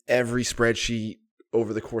 do every spreadsheet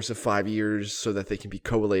over the course of 5 years so that they can be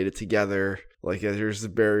collated together. Like there's the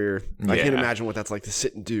barrier. Yeah. I can't imagine what that's like to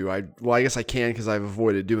sit and do. I guess I can because I've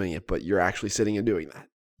avoided doing it, but you're actually sitting and doing that.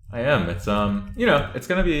 I am. It's it's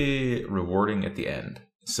going to be rewarding at the end.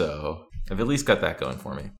 So I've at least got that going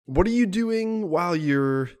for me. What are you doing while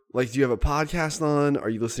you're do you have a podcast on? Are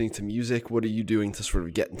you listening to music? What are you doing to sort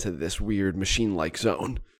of get into this weird machine-like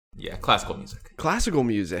zone? Yeah, classical music. Classical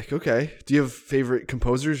music. Okay. Do you have favorite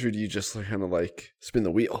composers or do you just kind of spin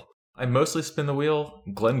the wheel? I mostly spin the wheel.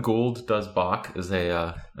 Glenn Gould does Bach as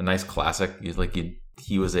a nice classic.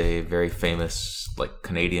 He was a very famous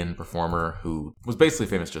Canadian performer who was basically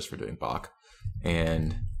famous just for doing Bach.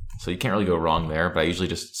 And so you can't really go wrong there, but I usually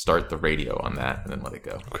just start the radio on that and then let it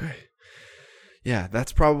go. Okay. Yeah,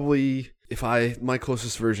 that's probably my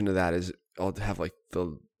closest version of that is I'll have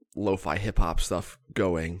the lo-fi hip hop stuff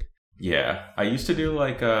going. Yeah, I used to do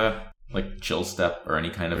chill step or any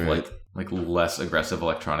kind of like less aggressive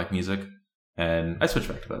electronic music, and I switch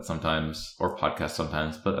back to that sometimes or podcast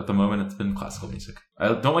sometimes. But at the moment, it's been classical music. I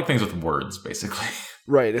don't like things with words, basically.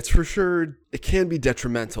 Right. It's for sure. It can be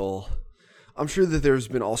detrimental. I'm sure that there's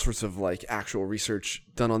been all sorts of actual research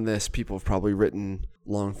done on this. People have probably written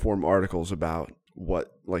long form articles about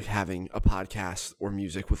what having a podcast or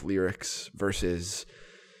music with lyrics versus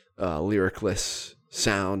lyricless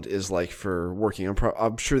sound is like for working.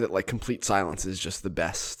 I'm sure that complete silence is just the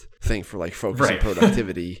best thing for focus and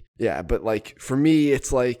productivity. Yeah, but for me,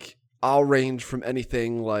 it's I'll range from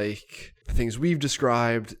anything the things we've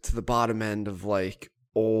described to the bottom end of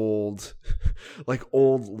old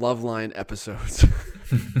Loveline episodes.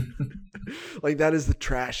 That is the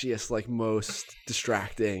trashiest, most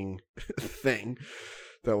distracting thing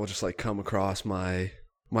that will just come across my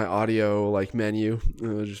audio menu.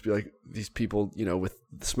 It'll just be these people, with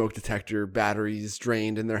the smoke detector batteries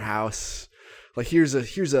drained in their house. Here's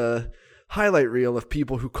a highlight reel of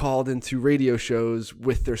people who called into radio shows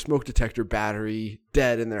with their smoke detector battery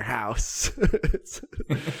dead in their house. It's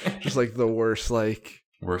just the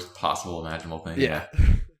worst possible imaginable thing. Yeah.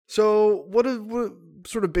 So what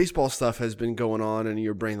sort of baseball stuff has been going on in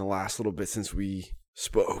your brain the last little bit since we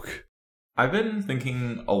spoke? I've been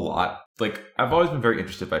thinking a lot. I've always been very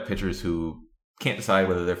interested by pitchers who can't decide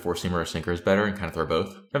whether their four-seamer or sinker is better and kind of throw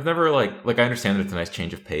both. I've never, I understand that it's a nice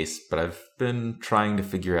change of pace, but I've been trying to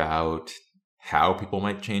figure out how people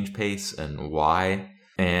might change pace and why.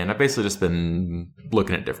 And I've basically just been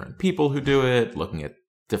looking at different people who do it, looking at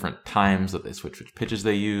different times that they switch which pitches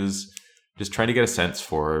they use, just trying to get a sense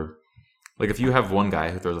for, if you have one guy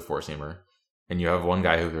who throws a four-seamer, and you have one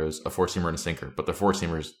guy who throws a four-seamer and a sinker, but the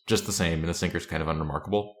four-seamer is just the same and the sinker's kind of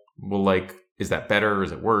unremarkable. Well, is that better?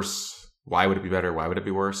 Is it worse? Why would it be better? Why would it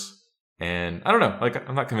be worse? And I don't know.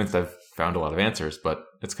 I'm not convinced I've found a lot of answers, but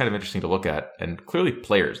it's kind of interesting to look at. And clearly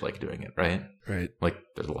players like doing it, right? Right.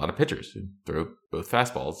 There's a lot of pitchers who throw both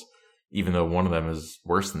fastballs, even though one of them is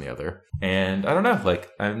worse than the other. And I don't know.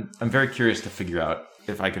 I'm very curious to figure out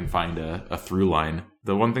if I can find a through line.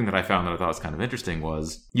 The one thing that I found that I thought was kind of interesting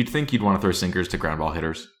was you'd think you'd want to throw sinkers to ground ball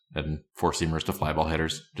hitters and four-seamers to fly ball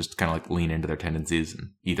hitters, just kind of lean into their tendencies and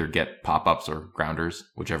either get pop-ups or grounders,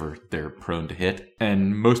 whichever they're prone to hit.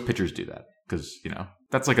 And most pitchers do that because,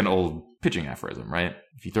 that's like an old pitching aphorism, right?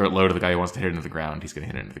 If you throw it low to the guy who wants to hit it into the ground, he's going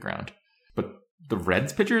to hit it into the ground. But the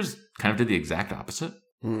Reds pitchers kind of did the exact opposite.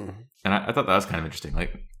 And I thought that was kind of interesting.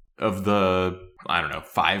 Like, of the,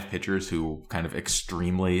 5 pitchers who kind of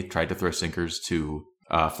extremely tried to throw sinkers to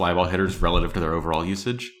fly ball hitters relative to their overall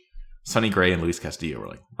usage, Sonny Gray and Luis Castillo were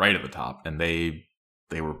like right at the top. And they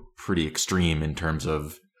were pretty extreme in terms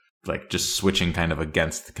of like just switching kind of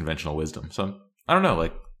against the conventional wisdom. So I don't know,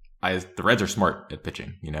 like the Reds are smart at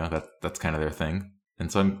pitching, that's kind of their thing.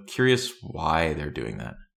 And so I'm curious why they're doing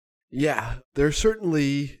that. Yeah, there's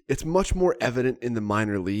certainly, it's much more evident in the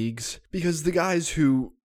minor leagues because the guys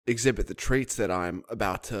who exhibit the traits that I'm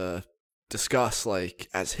about to discuss, like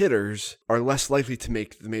as hitters, are less likely to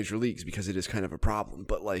make the major leagues because it is kind of a problem.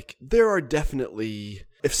 But like there are definitely,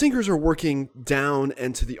 if sinkers are working down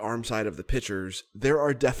and to the arm side of the pitchers, there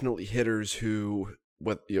are definitely hitters who,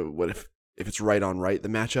 what if it's right on right, the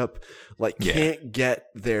matchup, like can't get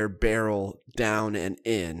their barrel down and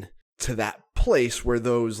in to that place where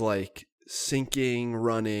those like sinking,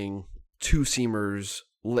 running two-seamers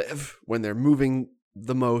live when they're moving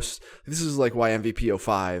the most. This is like why MVP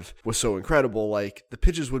 05 was so incredible. Like the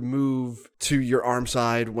pitches would move to your arm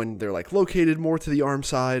side when they're like located more to the arm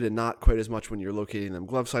side and not quite as much when you're locating them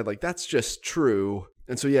glove side. Like that's just true.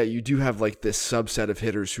 And so, yeah, you do have like this subset of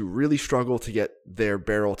hitters who really struggle to get their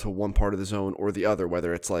barrel to one part of the zone or the other,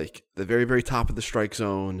 whether it's like the very, very top of the strike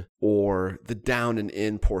zone or the down and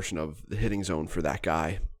in portion of the hitting zone for that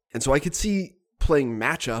guy. And so I could see playing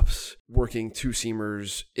matchups, working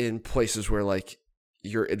two-seamers in places where like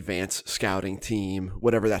your advanced scouting team,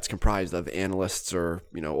 whatever that's comprised of, analysts or,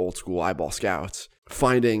 old school eyeball scouts,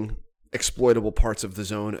 finding exploitable parts of the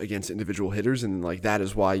zone against individual hitters, and like that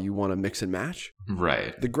is why you want to mix and match.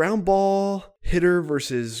 Right. The ground ball hitter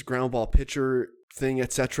versus ground ball pitcher thing,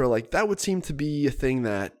 etc., like that would seem to be a thing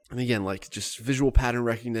that, and again, like just visual pattern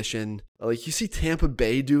recognition, like you see Tampa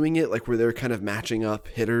Bay doing it, like where they're kind of matching up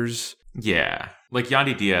hitters. Yeah. Like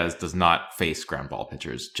Yandy Diaz does not face ground ball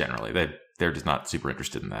pitchers generally. They're just not super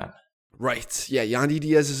interested in that. Right. Yeah, Yandy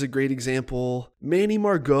Diaz is a great example. Manny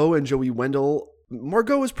Margot and Joey Wendell.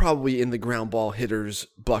 Margot is probably in the ground ball hitters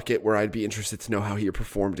bucket where I'd be interested to know how he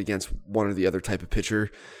performed against one or the other type of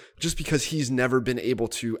pitcher, just because he's never been able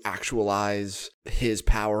to actualize his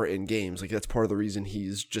power in games. Like that's part of the reason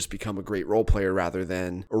he's just become a great role player rather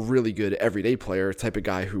than a really good everyday player, type of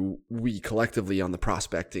guy who we collectively on the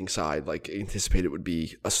prospecting side like anticipated would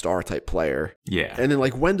be a star type player. Yeah. And then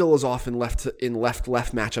like Wendell is often left in left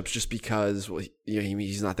matchups just because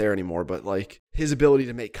he's not there anymore, but like his ability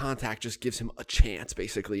to make contact just gives him a chance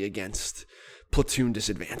basically against platoon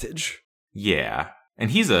disadvantage. Yeah. And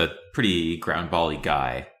he's a pretty ground ball-y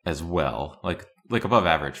guy as well. Like above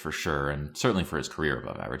average for sure, and certainly for his career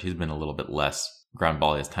above average. He's been a little bit less ground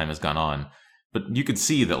ball-y as time has gone on. But you could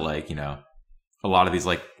see that a lot of these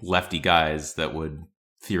like lefty guys that would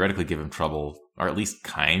theoretically give him trouble are at least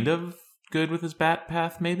kind of good with his bat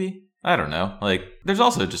path, maybe? I don't know. Like, there's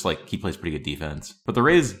also just like he plays pretty good defense. But the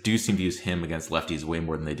Rays do seem to use him against lefties way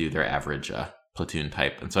more than they do their average platoon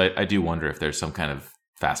type. And so I do wonder if there's some kind of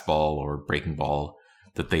fastball or breaking ball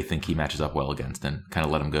that they think he matches up well against and kind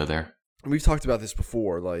of let him go there. We've talked about this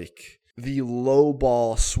before, like the low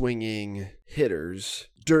ball swinging hitters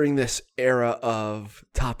during this era of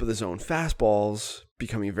top of the zone fastballs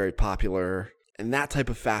becoming very popular, and that type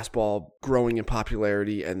of fastball growing in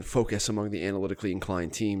popularity and focus among the analytically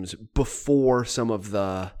inclined teams before some of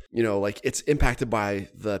the, like it's impacted by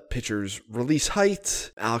the pitcher's release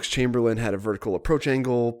height. Alex Chamberlain had a vertical approach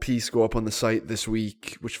angle piece go up on the site this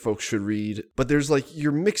week, which folks should read. But there's like,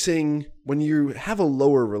 you're mixing, when you have a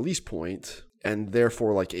lower release point and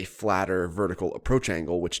therefore like a flatter vertical approach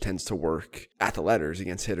angle, which tends to work at the letters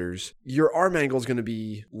against hitters, your arm angle is going to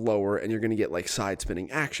be lower and you're going to get like side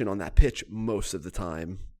spinning action on that pitch most of the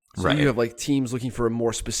time. So you have like teams looking for a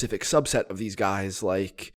more specific subset of these guys,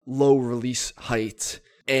 like low release height,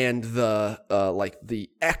 and the the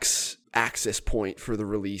X axis point for the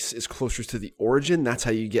release is closer to the origin. That's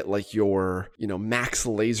how you get like your, Max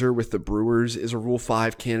Laser with the Brewers is a Rule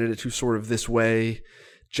 5 candidate who's sort of this way.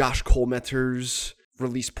 Josh Colmetter's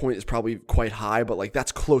release point is probably quite high, but like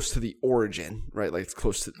that's close to the origin, right? Like it's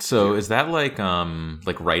close to. So is that like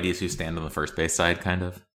righties who stand on the first base side kind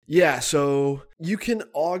of? Yeah, so you can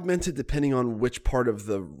augment it depending on which part of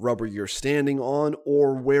the rubber you're standing on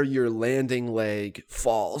or where your landing leg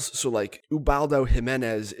falls. So like Ubaldo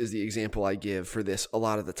Jimenez is the example I give for this a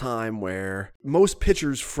lot of the time, where most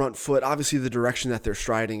pitchers' front foot, obviously the direction that they're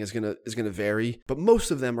striding is gonna vary, but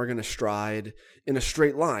most of them are gonna stride in a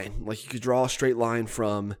straight line. Like you could draw a straight line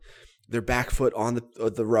from their back foot on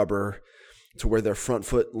the rubber to where their front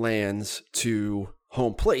foot lands to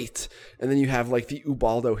home plate. And then you have like the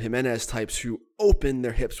Ubaldo Jimenez types who open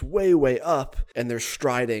their hips way, way up and they're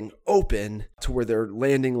striding open to where their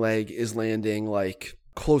landing leg is landing like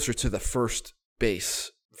closer to the first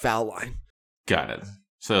base foul line. Got it.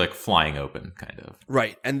 So like flying open, kind of.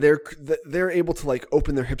 Right. And they're able to like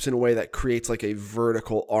open their hips in a way that creates like a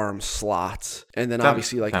vertical arm slot. And then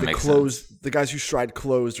obviously like the guys who stride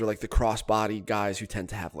closed are like the cross-bodied guys who tend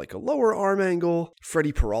to have like a lower arm angle.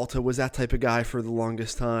 Freddie Peralta was that type of guy for the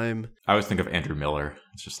longest time. I always think of Andrew Miller.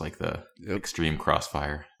 It's just like the extreme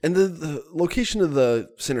crossfire. And the location of the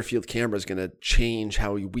center field camera is going to change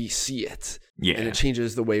how we see it. Yeah. And it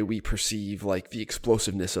changes the way we perceive like the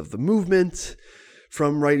explosiveness of the movement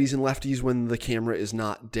from righties and lefties when the camera is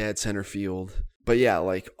not dead center field. But yeah,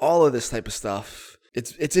 like all of this type of stuff,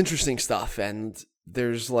 it's interesting stuff. And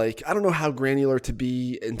there's like, I don't know how granular to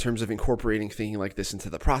be in terms of incorporating thinking like this into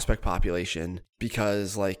the prospect population,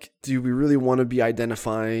 because like, do we really want to be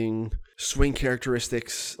identifying swing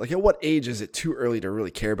characteristics? Like at what age is it too early to really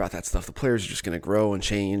care about that stuff? The players are just going to grow and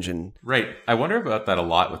change. And right. I wonder about that a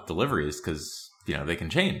lot with deliveries because, you know, they can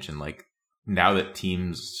change. And like now that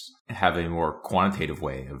teams have a more quantitative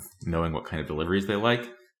way of knowing what kind of deliveries they like,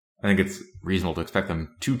 I think it's reasonable to expect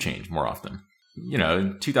them to change more often. You know,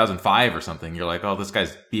 in 2005 or something, you're like, oh, this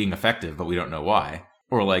guy's being effective, but we don't know why.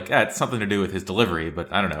 Or like, it's something to do with his delivery,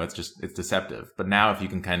 but I don't know, it's deceptive. But now if you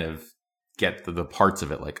can kind of get the parts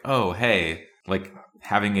of it, like, oh, hey, like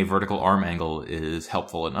having a vertical arm angle is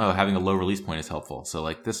helpful, and oh, having a low release point is helpful. So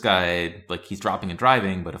like this guy, like he's dropping and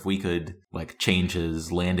driving, but if we could like change his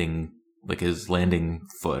landing, like his landing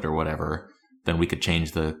foot or whatever, then we could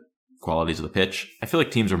change the qualities of the pitch. I feel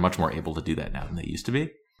like teams are much more able to do that now than they used to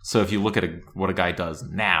be. So if you look at what a guy does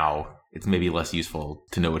now, it's maybe less useful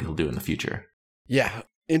to know what he'll do in the future. Yeah,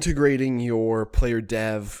 integrating your player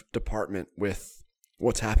dev department with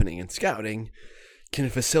what's happening in scouting can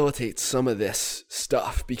facilitate some of this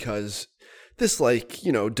stuff, because this like,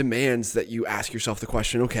 you know, demands that you ask yourself the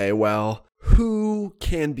question, okay, well, who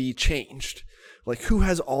can be changed? Like, who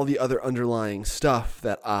has all the other underlying stuff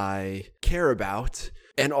that I care about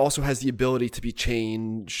and also has the ability to be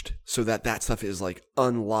changed so that that stuff is, like,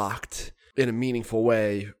 unlocked in a meaningful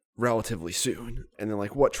way relatively soon? And then,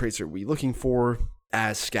 like, what traits are we looking for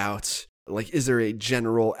as scouts? Like, is there a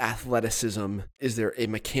general athleticism? Is there a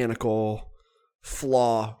mechanical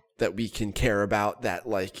flaw that we can care about that,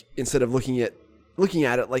 like, instead of looking at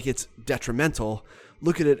it like it's detrimental,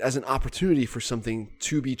 look at it as an opportunity for something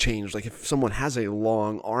to be changed. Like if someone has a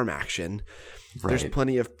long arm action, There's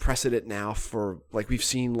plenty of precedent now for, like, we've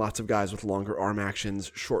seen lots of guys with longer arm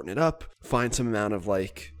actions shorten it up, find some amount of,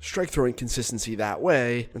 like, strike throwing consistency that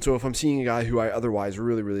way. And so if I'm seeing a guy who I otherwise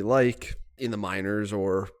really, really like in the minors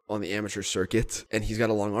or on the amateur circuit, and he's got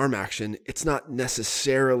a long arm action, it's not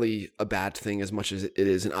necessarily a bad thing as much as it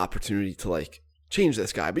is an opportunity to, like, change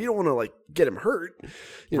this guy. But you don't want to, like, get him hurt,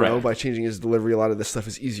 you know, by changing his delivery. A lot of this stuff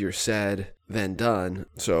is easier said than done.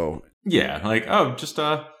 So yeah, like, oh, just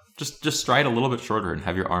stride a little bit shorter and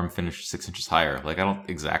have your arm finish 6 inches higher. Like, I don't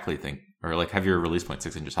exactly think, or like have your release point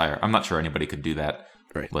 6 inches higher. I'm not sure anybody could do that,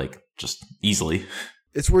 like, just easily.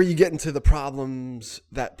 It's where you get into the problems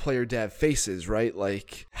that player dev faces, right?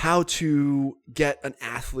 Like how to get an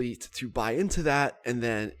athlete to buy into that and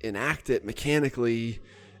then enact it mechanically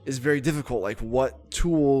is very difficult. Like, what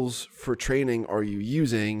tools for training are you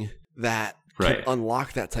using that can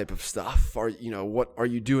unlock that type of stuff? Or, you know, what are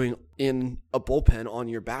you doing in a bullpen on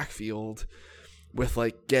your backfield with,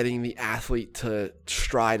 like, getting the athlete to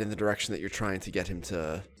stride in the direction that you're trying to get him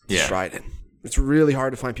to stride in? It's really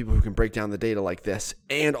hard to find people who can break down the data like this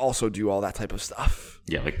and also do all that type of stuff.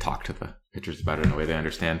 Yeah, like talk to the pitchers about it in a way they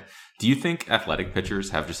understand. Do you think athletic pitchers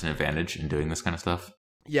have just an advantage in doing this kind of stuff?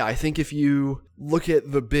 Yeah, I think if you look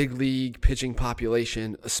at the big league pitching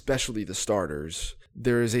population, especially the starters,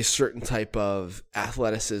 there is a certain type of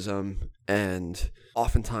athleticism and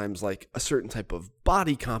oftentimes like a certain type of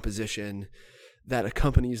body composition that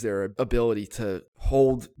accompanies their ability to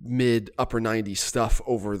hold mid-upper 90s stuff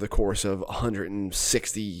over the course of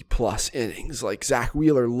 160 plus innings. Like Zach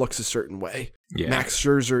Wheeler looks a certain way. Yeah. Max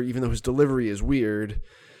Scherzer, even though his delivery is weird,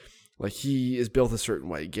 like he is built a certain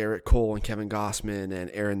way. Garrett Cole and Kevin Gossman and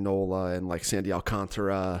Aaron Nola and like Sandy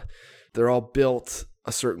Alcantara, they're all built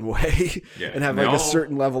a certain way and have like a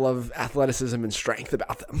certain level of athleticism and strength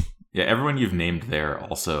about them. Yeah, everyone you've named there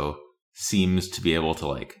also seems to be able to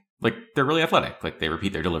like they're really athletic. Like they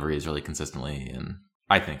repeat their deliveries really consistently, and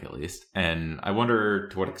I think at least. And I wonder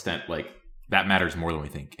to what extent like that matters more than we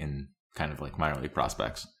think in kind of like minor league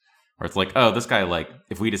prospects. Where it's like, oh, this guy, like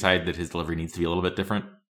if we decide that his delivery needs to be a little bit different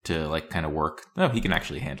to like kind of work, no, he can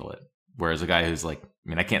actually handle it. Whereas a guy who's like, I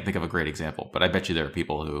mean, I can't think of a great example, but I bet you there are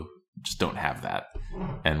people who just don't have that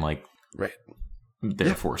and like, right,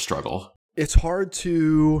 therefore struggle. It's hard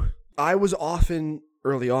to. I was often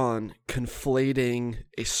early on conflating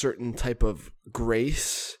a certain type of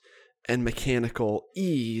grace and mechanical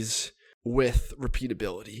ease with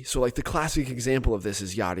repeatability. So like the classic example of this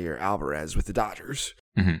is Yadier Alvarez with the Dodgers,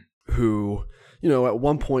 who, you know, at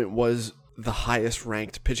one point was the highest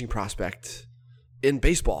ranked pitching prospect in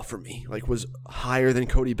baseball for me, like was higher than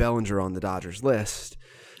Cody Bellinger on the Dodgers list.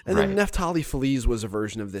 And then Neftali Feliz was a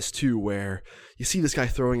version of this too, where you see this guy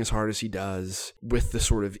throwing as hard as he does with the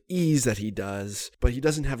sort of ease that he does, but he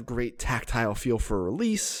doesn't have great tactile feel for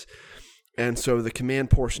release. And so the command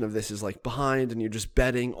portion of this is like behind, and you're just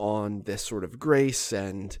betting on this sort of grace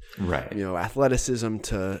and you know, athleticism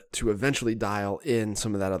to eventually dial in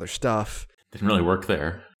some of that other stuff. Didn't really work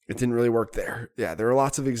there. It didn't really work there. Yeah, there are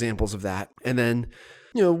lots of examples of that. And then,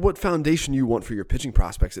 you know, what foundation you want for your pitching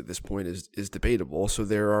prospects at this point is debatable. So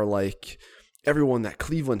there are like everyone that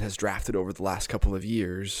Cleveland has drafted over the last couple of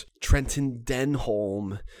years, Trenton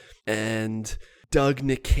Denholm and Doug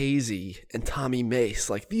Nikhazy and Tommy Mace.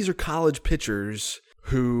 Like these are college pitchers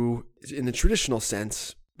who, in the traditional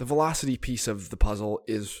sense, the velocity piece of the puzzle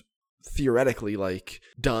is theoretically like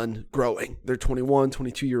done growing. They're 21,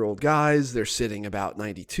 22-year-old guys. They're sitting about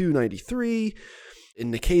 92, 93.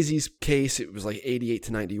 In Nikhazy's case, it was like 88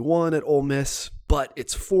 to 91 at Ole Miss, but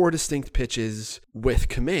it's 4 distinct pitches with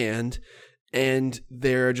command, and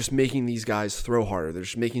they're just making these guys throw harder. They're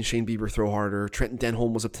just making Shane Bieber throw harder. Trenton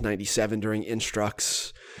Denholm was up to 97 during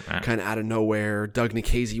instructs, kind of out of nowhere. Doug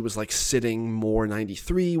Nikhazy was like sitting more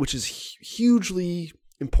 93, which is hugely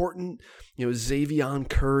important. You know, Xavion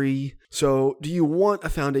Curry. So do you want a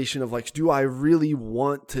foundation of like, do I really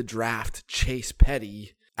want to draft Chase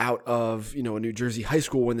Petty out of, you know, a New Jersey high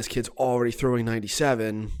school when this kid's already throwing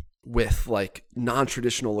 97 with like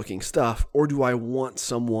non-traditional looking stuff? Or do I want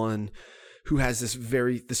someone who has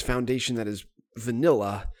this foundation that is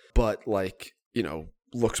vanilla, but like, you know,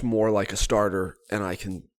 looks more like a starter, and I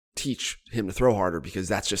can teach him to throw harder because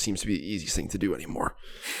that just seems to be the easiest thing to do anymore.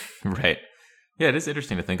 Right. Yeah, it is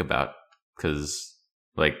interesting to think about because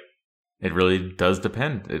like it really does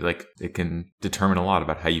depend. It can determine a lot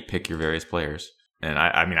about how you pick your various players. And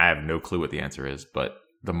I mean, I have no clue what the answer is, but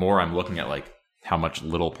the more I'm looking at like how much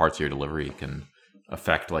little parts of your delivery can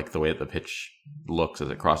affect like the way that the pitch looks as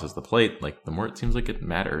it crosses the plate, like the more it seems like it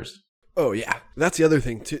matters. Oh yeah. That's the other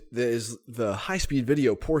thing too. There's the high-speed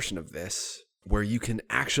video portion of this where you can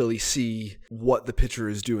actually see what the pitcher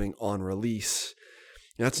is doing on release.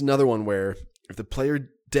 And that's another one where if the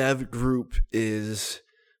player dev group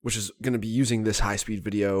which is going to be using this high-speed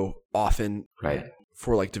video often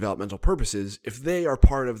for like developmental purposes, if they are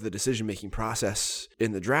part of the decision-making process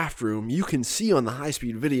in the draft room, you can see on the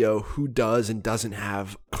high-speed video who does and doesn't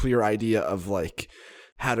have clear idea of like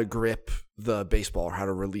how to grip the baseball or how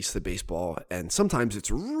to release the baseball. And sometimes it's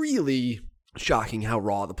really shocking how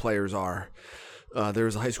raw the players are. There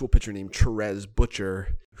was a high school pitcher named Therese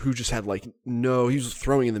Butcher who just had he was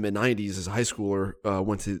throwing in the mid-90s as a high schooler,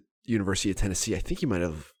 went to University of Tennessee. I think he might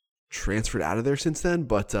have transferred out of there since then,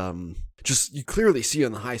 but just you clearly see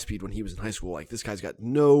on the high speed when he was in high school, like this guy's got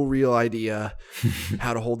no real idea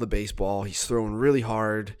how to hold the baseball. He's throwing really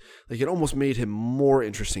hard. Like it almost made him more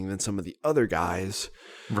interesting than some of the other guys.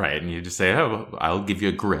 Right. And you just say, oh, I'll give you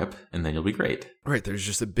a grip and then you'll be great. Right.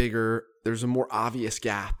 There's a more obvious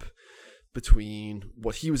gap between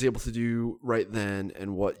what he was able to do right then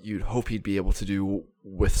and what you'd hope he'd be able to do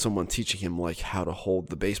with someone teaching him like how to hold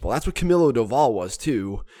the baseball. That's what Camilo Doval was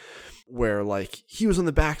too, where like he was on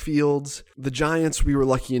the backfields. The Giants, we were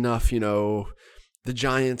lucky enough, the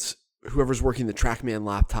Giants, whoever's working the TrackMan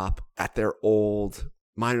laptop at their old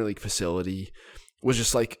minor league facility was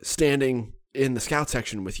just like standing in the scout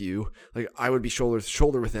section with you. Like I would be shoulder to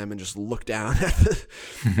shoulder with them and just look down at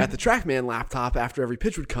the TrackMan laptop after every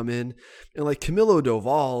pitch would come in. And like Camilo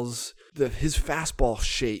Doval's, his fastball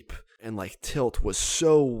shape and like tilt was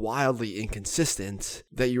so wildly inconsistent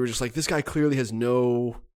that you were just like, this guy clearly has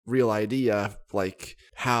no real idea like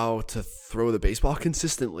how to throw the baseball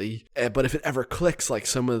consistently. But if it ever clicks, like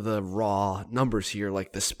some of the raw numbers here,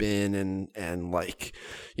 like the spin and like,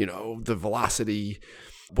 the velocity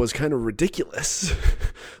was kind of ridiculous,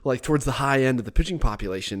 like towards the high end of the pitching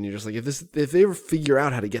population. You're just like, if they ever figure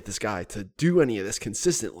out how to get this guy to do any of this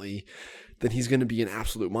consistently, then he's going to be an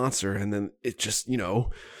absolute monster. And then it just,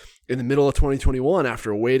 in the middle of 2021,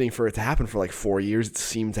 after waiting for it to happen for like 4 years, it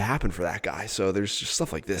seemed to happen for that guy. So there's just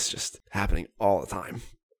stuff like this just happening all the time.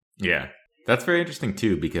 Yeah. That's very interesting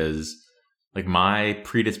too, because like my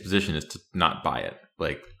predisposition is to not buy it.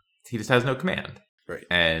 Like he just has no command. Right.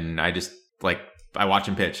 And I just I watch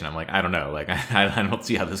him pitch and I'm like, I don't know. Like, I don't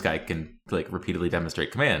see how this guy can like repeatedly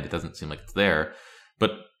demonstrate command. It doesn't seem like it's there.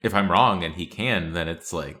 But if I'm wrong and he can, then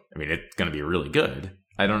it's like, I mean, it's going to be really good.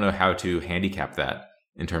 I don't know how to handicap that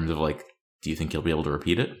in terms of like, do you think he'll be able to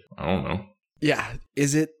repeat it? I don't know. Yeah.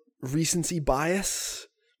 Is it recency bias?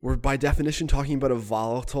 We're by definition talking about a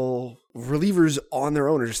volatile. Relievers on their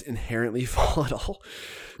own are just inherently volatile,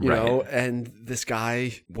 you know, and this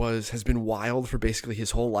guy has been wild for basically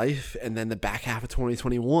his whole life. And then the back half of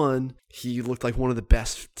 2021, he looked like one of the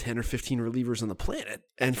best 10 or 15 relievers on the planet.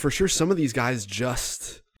 And for sure, some of these guys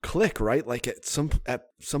just click, right? Like at some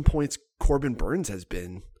points, Corbin Burns has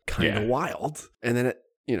been kind of wild. And then,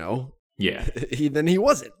 he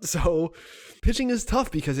wasn't. So pitching is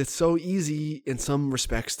tough because it's so easy in some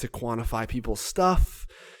respects to quantify people's stuff.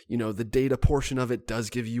 You know, the data portion of it does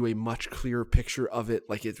give you a much clearer picture of it.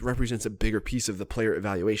 Like it represents a bigger piece of the player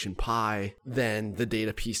evaluation pie than the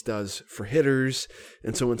data piece does for hitters.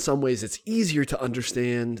 And so in some ways it's easier to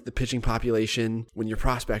understand the pitching population when you're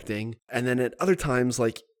prospecting. And then at other times,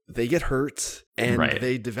 like they get hurt and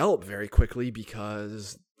they develop very quickly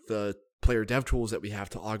because the player dev tools that we have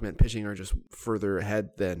to augment pitching are just further ahead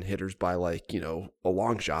than hitters by a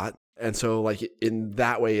long shot. And so like in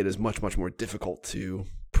that way, it is much, much more difficult to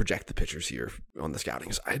project the pitchers here on the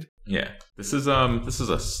scouting side. Yeah. This is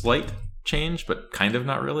a slight change, but kind of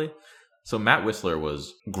not really. So Matt Wisler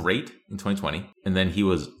was great in 2020, and then he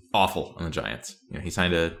was awful on the Giants. You know, he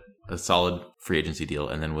signed a solid free agency deal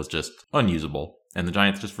and then was just unusable, and the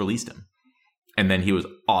Giants just released him. And then he was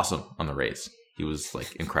awesome on the Rays. He was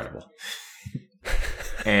like incredible.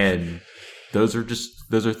 And those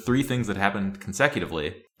are three things that happened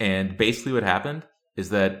consecutively. And basically what happened is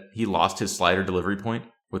that he lost his slider delivery point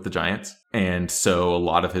with the Giants. And so a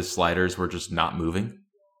lot of his sliders were just not moving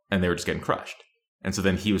and they were just getting crushed. And so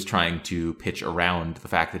then he was trying to pitch around the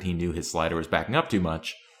fact that he knew his slider was backing up too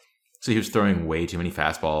much. So he was throwing way too many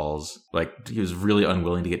fastballs. Like he was really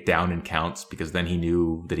unwilling to get down in counts because then he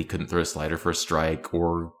knew that he couldn't throw a slider for a strike,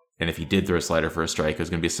 and if he did throw a slider for a strike, it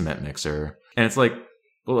was going to be a cement mixer. And it's like,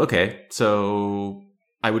 well, okay, so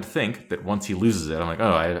I would think that once he loses it, I'm like,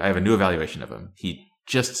 oh, I have a new evaluation of him. He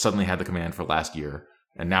just suddenly had the command for last year,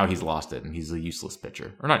 and now he's lost it, and he's a useless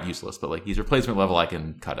pitcher. Or not useless, but like he's replacement level, I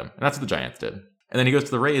can cut him. And that's what the Giants did. And then he goes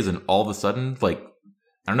to the Rays, and all of a sudden, like,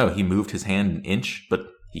 I don't know, he moved his hand an inch, but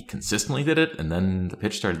he consistently did it, and then the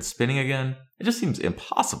pitch started spinning again. It just seems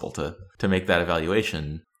impossible to make that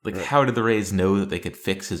evaluation. Like, how did the Rays know that they could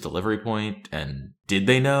fix his delivery point? And did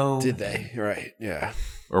they know? Did they? Right, yeah.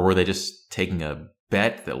 Or were they just taking a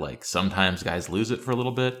bet that, like, sometimes guys lose it for a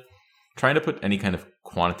little bit? Trying to put any kind of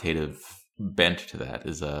quantitative bent to that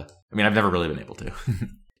is, I mean, I've never really been able to.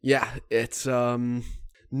 Yeah, it's,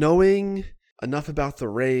 knowing enough about the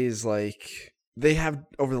Rays, like, they have,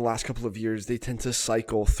 over the last couple of years, they tend to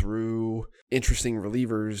cycle through interesting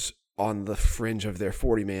relievers on the fringe of their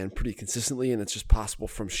 40-man pretty consistently, and it's just possible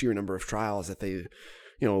from sheer number of trials that they,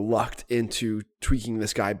 lucked into tweaking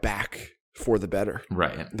this guy back for the better.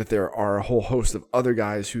 Right. That there are a whole host of other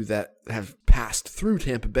guys who that have passed through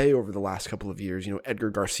Tampa Bay over the last couple of years, Edgar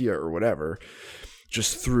Garcia or whatever,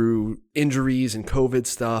 just through injuries and COVID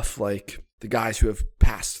stuff, like the guys who have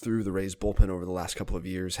passed through the Rays bullpen over the last couple of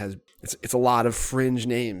years it's a lot of fringe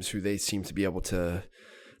names who they seem to be able to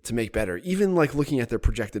make better. Even like looking at their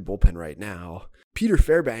projected bullpen right now, Peter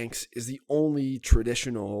Fairbanks is the only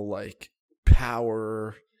traditional like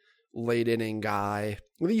power late inning guy.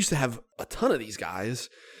 Well, they used to have a ton of these guys.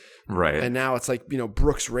 Right. And now it's like,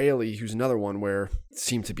 Brooks Raley, who's another one where it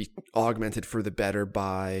seemed to be augmented for the better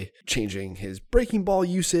by changing his breaking ball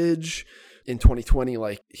usage. In 2020,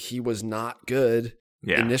 like he was not good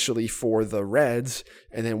initially for the Reds,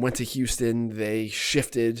 and then went to Houston. They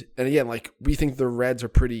shifted, and again, like we think the Reds are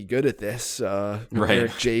pretty good at this. Eric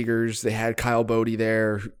Jagers, they had Kyle Bodie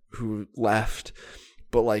there who left,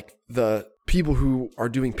 but like the people who are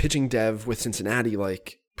doing pitching dev with Cincinnati,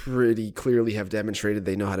 like pretty clearly have demonstrated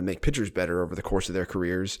they know how to make pitchers better over the course of their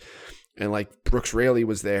careers. And like Brooks Raley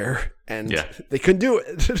was there, and they couldn't do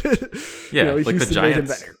it. Like Houston the Giants. made him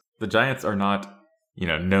better. The Giants are not,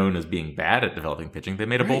 known as being bad at developing pitching. They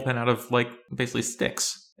made a bullpen out of like basically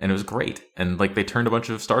sticks, and it was great. And like they turned a bunch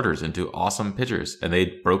of starters into awesome pitchers, and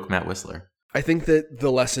they broke Matt Wisler. I think that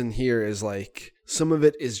the lesson here is like some of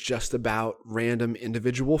it is just about random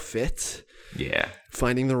individual fit. Yeah.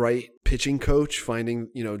 Finding the right pitching coach, finding,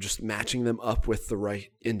 just matching them up with the right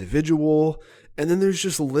individual. And then there's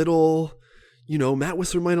just little, Matt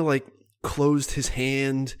Wisler might have like closed his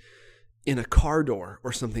hand in a car door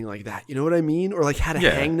or something like that. You know what I mean? Or like had a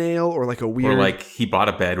hangnail or like a weird... Or like he bought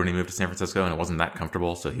a bed when he moved to San Francisco and it wasn't that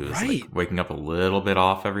comfortable, so he was like waking up a little bit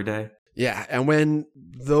off every day. Yeah, and when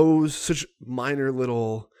those such minor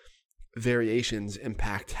little variations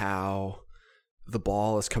impact how the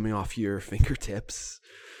ball is coming off your fingertips,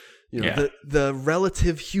 the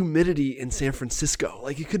relative humidity in San Francisco,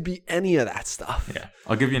 like it could be any of that stuff. Yeah,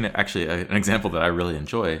 I'll give you an example that I really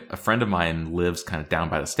enjoy. A friend of mine lives kind of down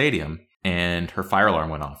by the stadium, and her fire alarm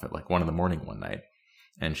went off at like 1 a.m. one night.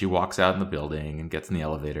 And she walks out in the building and gets in the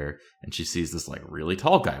elevator, and she sees this like really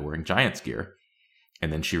tall guy wearing Giants gear.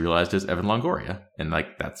 And then she realized it's Evan Longoria, and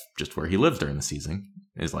like that's just where he lives during the season.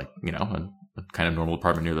 Is like, you know, a kind of normal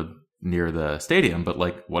apartment near the stadium, but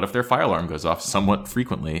like what if their fire alarm goes off somewhat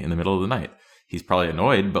frequently in the middle of the night? He's probably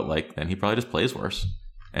annoyed, but like then he probably just plays worse.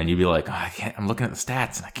 And you'd be like, I'm looking at the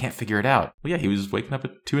stats and I can't figure it out. Well, yeah, he was waking up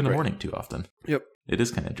at 2 a.m. too often. Yep. It is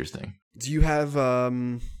kind of interesting. Do you have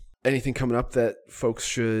anything coming up that folks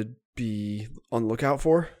should be on the lookout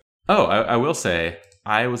for? Oh, I will say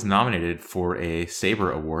I was nominated for a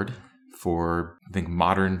Sabre Award for, I think,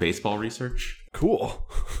 modern baseball research. Cool.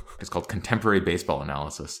 It's called Contemporary Baseball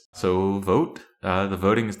Analysis. So vote. The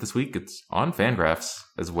voting is this week. It's on Fangraphs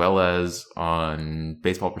as well as on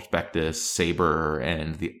Baseball Prospectus, Sabre,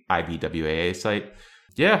 and the IBWAA site.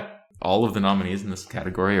 Yeah, all of the nominees in this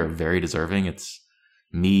category are very deserving. It's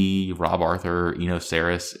me, Rob Arthur, Eno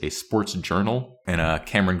Saris, a sports journal, and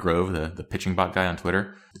Cameron Grove, the pitching bot guy on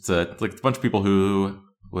Twitter. It's a bunch of people who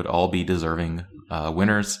would all be deserving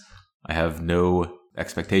winners. I have no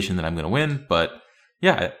expectation that I'm going to win, but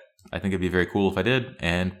yeah, I think it'd be very cool if I did.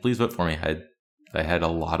 And please vote for me. I had a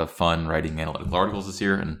lot of fun writing analytical articles this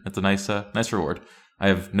year, and it's a nice reward. I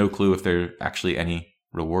have no clue if there are actually any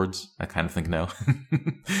rewards. I kind of think no,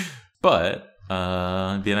 but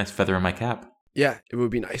it'd be a nice feather in my cap. Yeah, it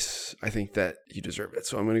would be nice. I think that you deserve it.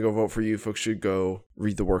 So I'm going to go vote for you. Folks should go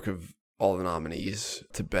read the work of all the nominees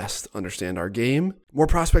to best understand our game. More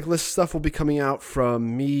prospect list stuff will be coming out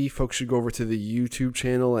from me. Folks should go over to the YouTube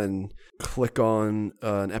channel and click on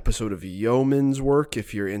an episode of Yeoman's work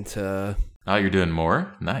if you're into... Oh, you're doing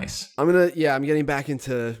more? Nice. I'm getting back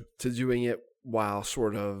into doing it while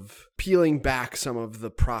sort of peeling back some of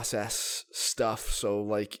the process stuff. So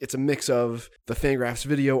like it's a mix of the Fangraphs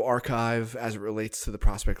video archive as it relates to the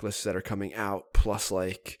prospect lists that are coming out, plus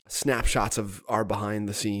like snapshots of our behind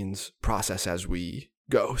the scenes process as we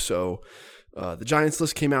go. So the Giants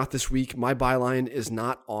list came out this week. My byline is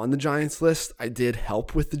not on the Giants list. I did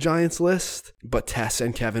help with the Giants list, but Tess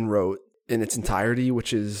and Kevin wrote in its entirety,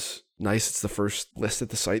 which is nice. It's the first list at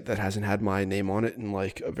the site that hasn't had my name on it in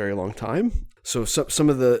like a very long time. So some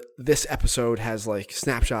of this episode has like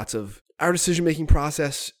snapshots of our decision-making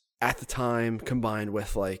process at the time combined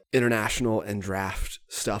with like international and draft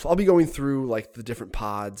stuff. I'll be going through like the different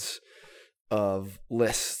pods of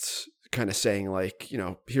lists, kind of saying like, you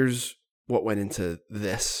know, here's what went into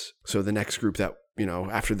this. So the next group that, you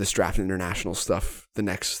know, after this draft and international stuff, the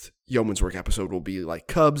next Yeoman's Work episode will be like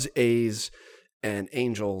Cubs, A's, and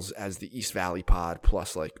Angels as the East Valley pod,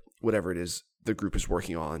 plus like whatever it is the group is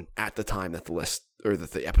working on at the time that the list or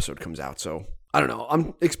that the episode comes out. So I don't know.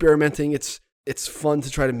 I'm experimenting. It's fun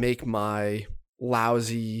to try to make my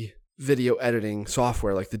lousy video editing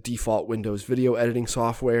software, like the default Windows video editing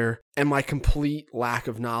software, and my complete lack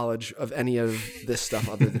of knowledge of any of this stuff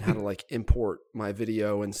other than how to like import my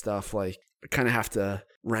video and stuff. Like I kind of have to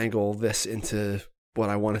wrangle this into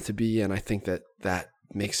what I want it to be. And I think that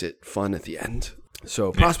makes it fun at the end.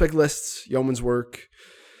 So prospect lists, Yeoman's Work,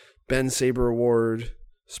 Ben Sabre Award.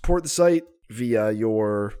 Support the site via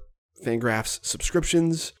your Fangraphs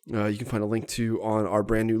subscriptions. You can find a link to on our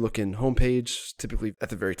brand new looking homepage, typically at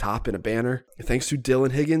the very top in a banner. Thanks to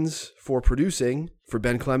Dylan Higgins for producing. For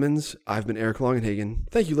Ben Clemens, I've been Eric Longenhagen.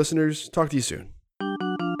 Thank you, listeners. Talk to you soon.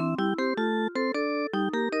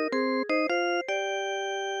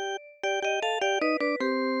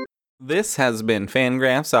 This has been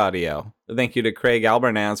Fangraphs Audio. Thank you to Craig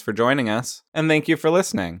Albernaz for joining us, and thank you for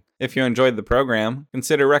listening. If you enjoyed the program,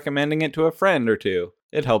 consider recommending it to a friend or two.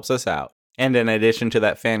 It helps us out. And in addition to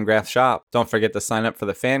that Fangraphs shop, don't forget to sign up for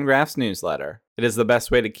the Fangraphs newsletter. It is the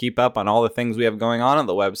best way to keep up on all the things we have going on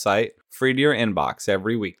the website, free to your inbox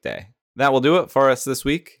every weekday. That will do it for us this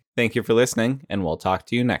week. Thank you for listening, and we'll talk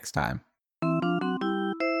to you next time.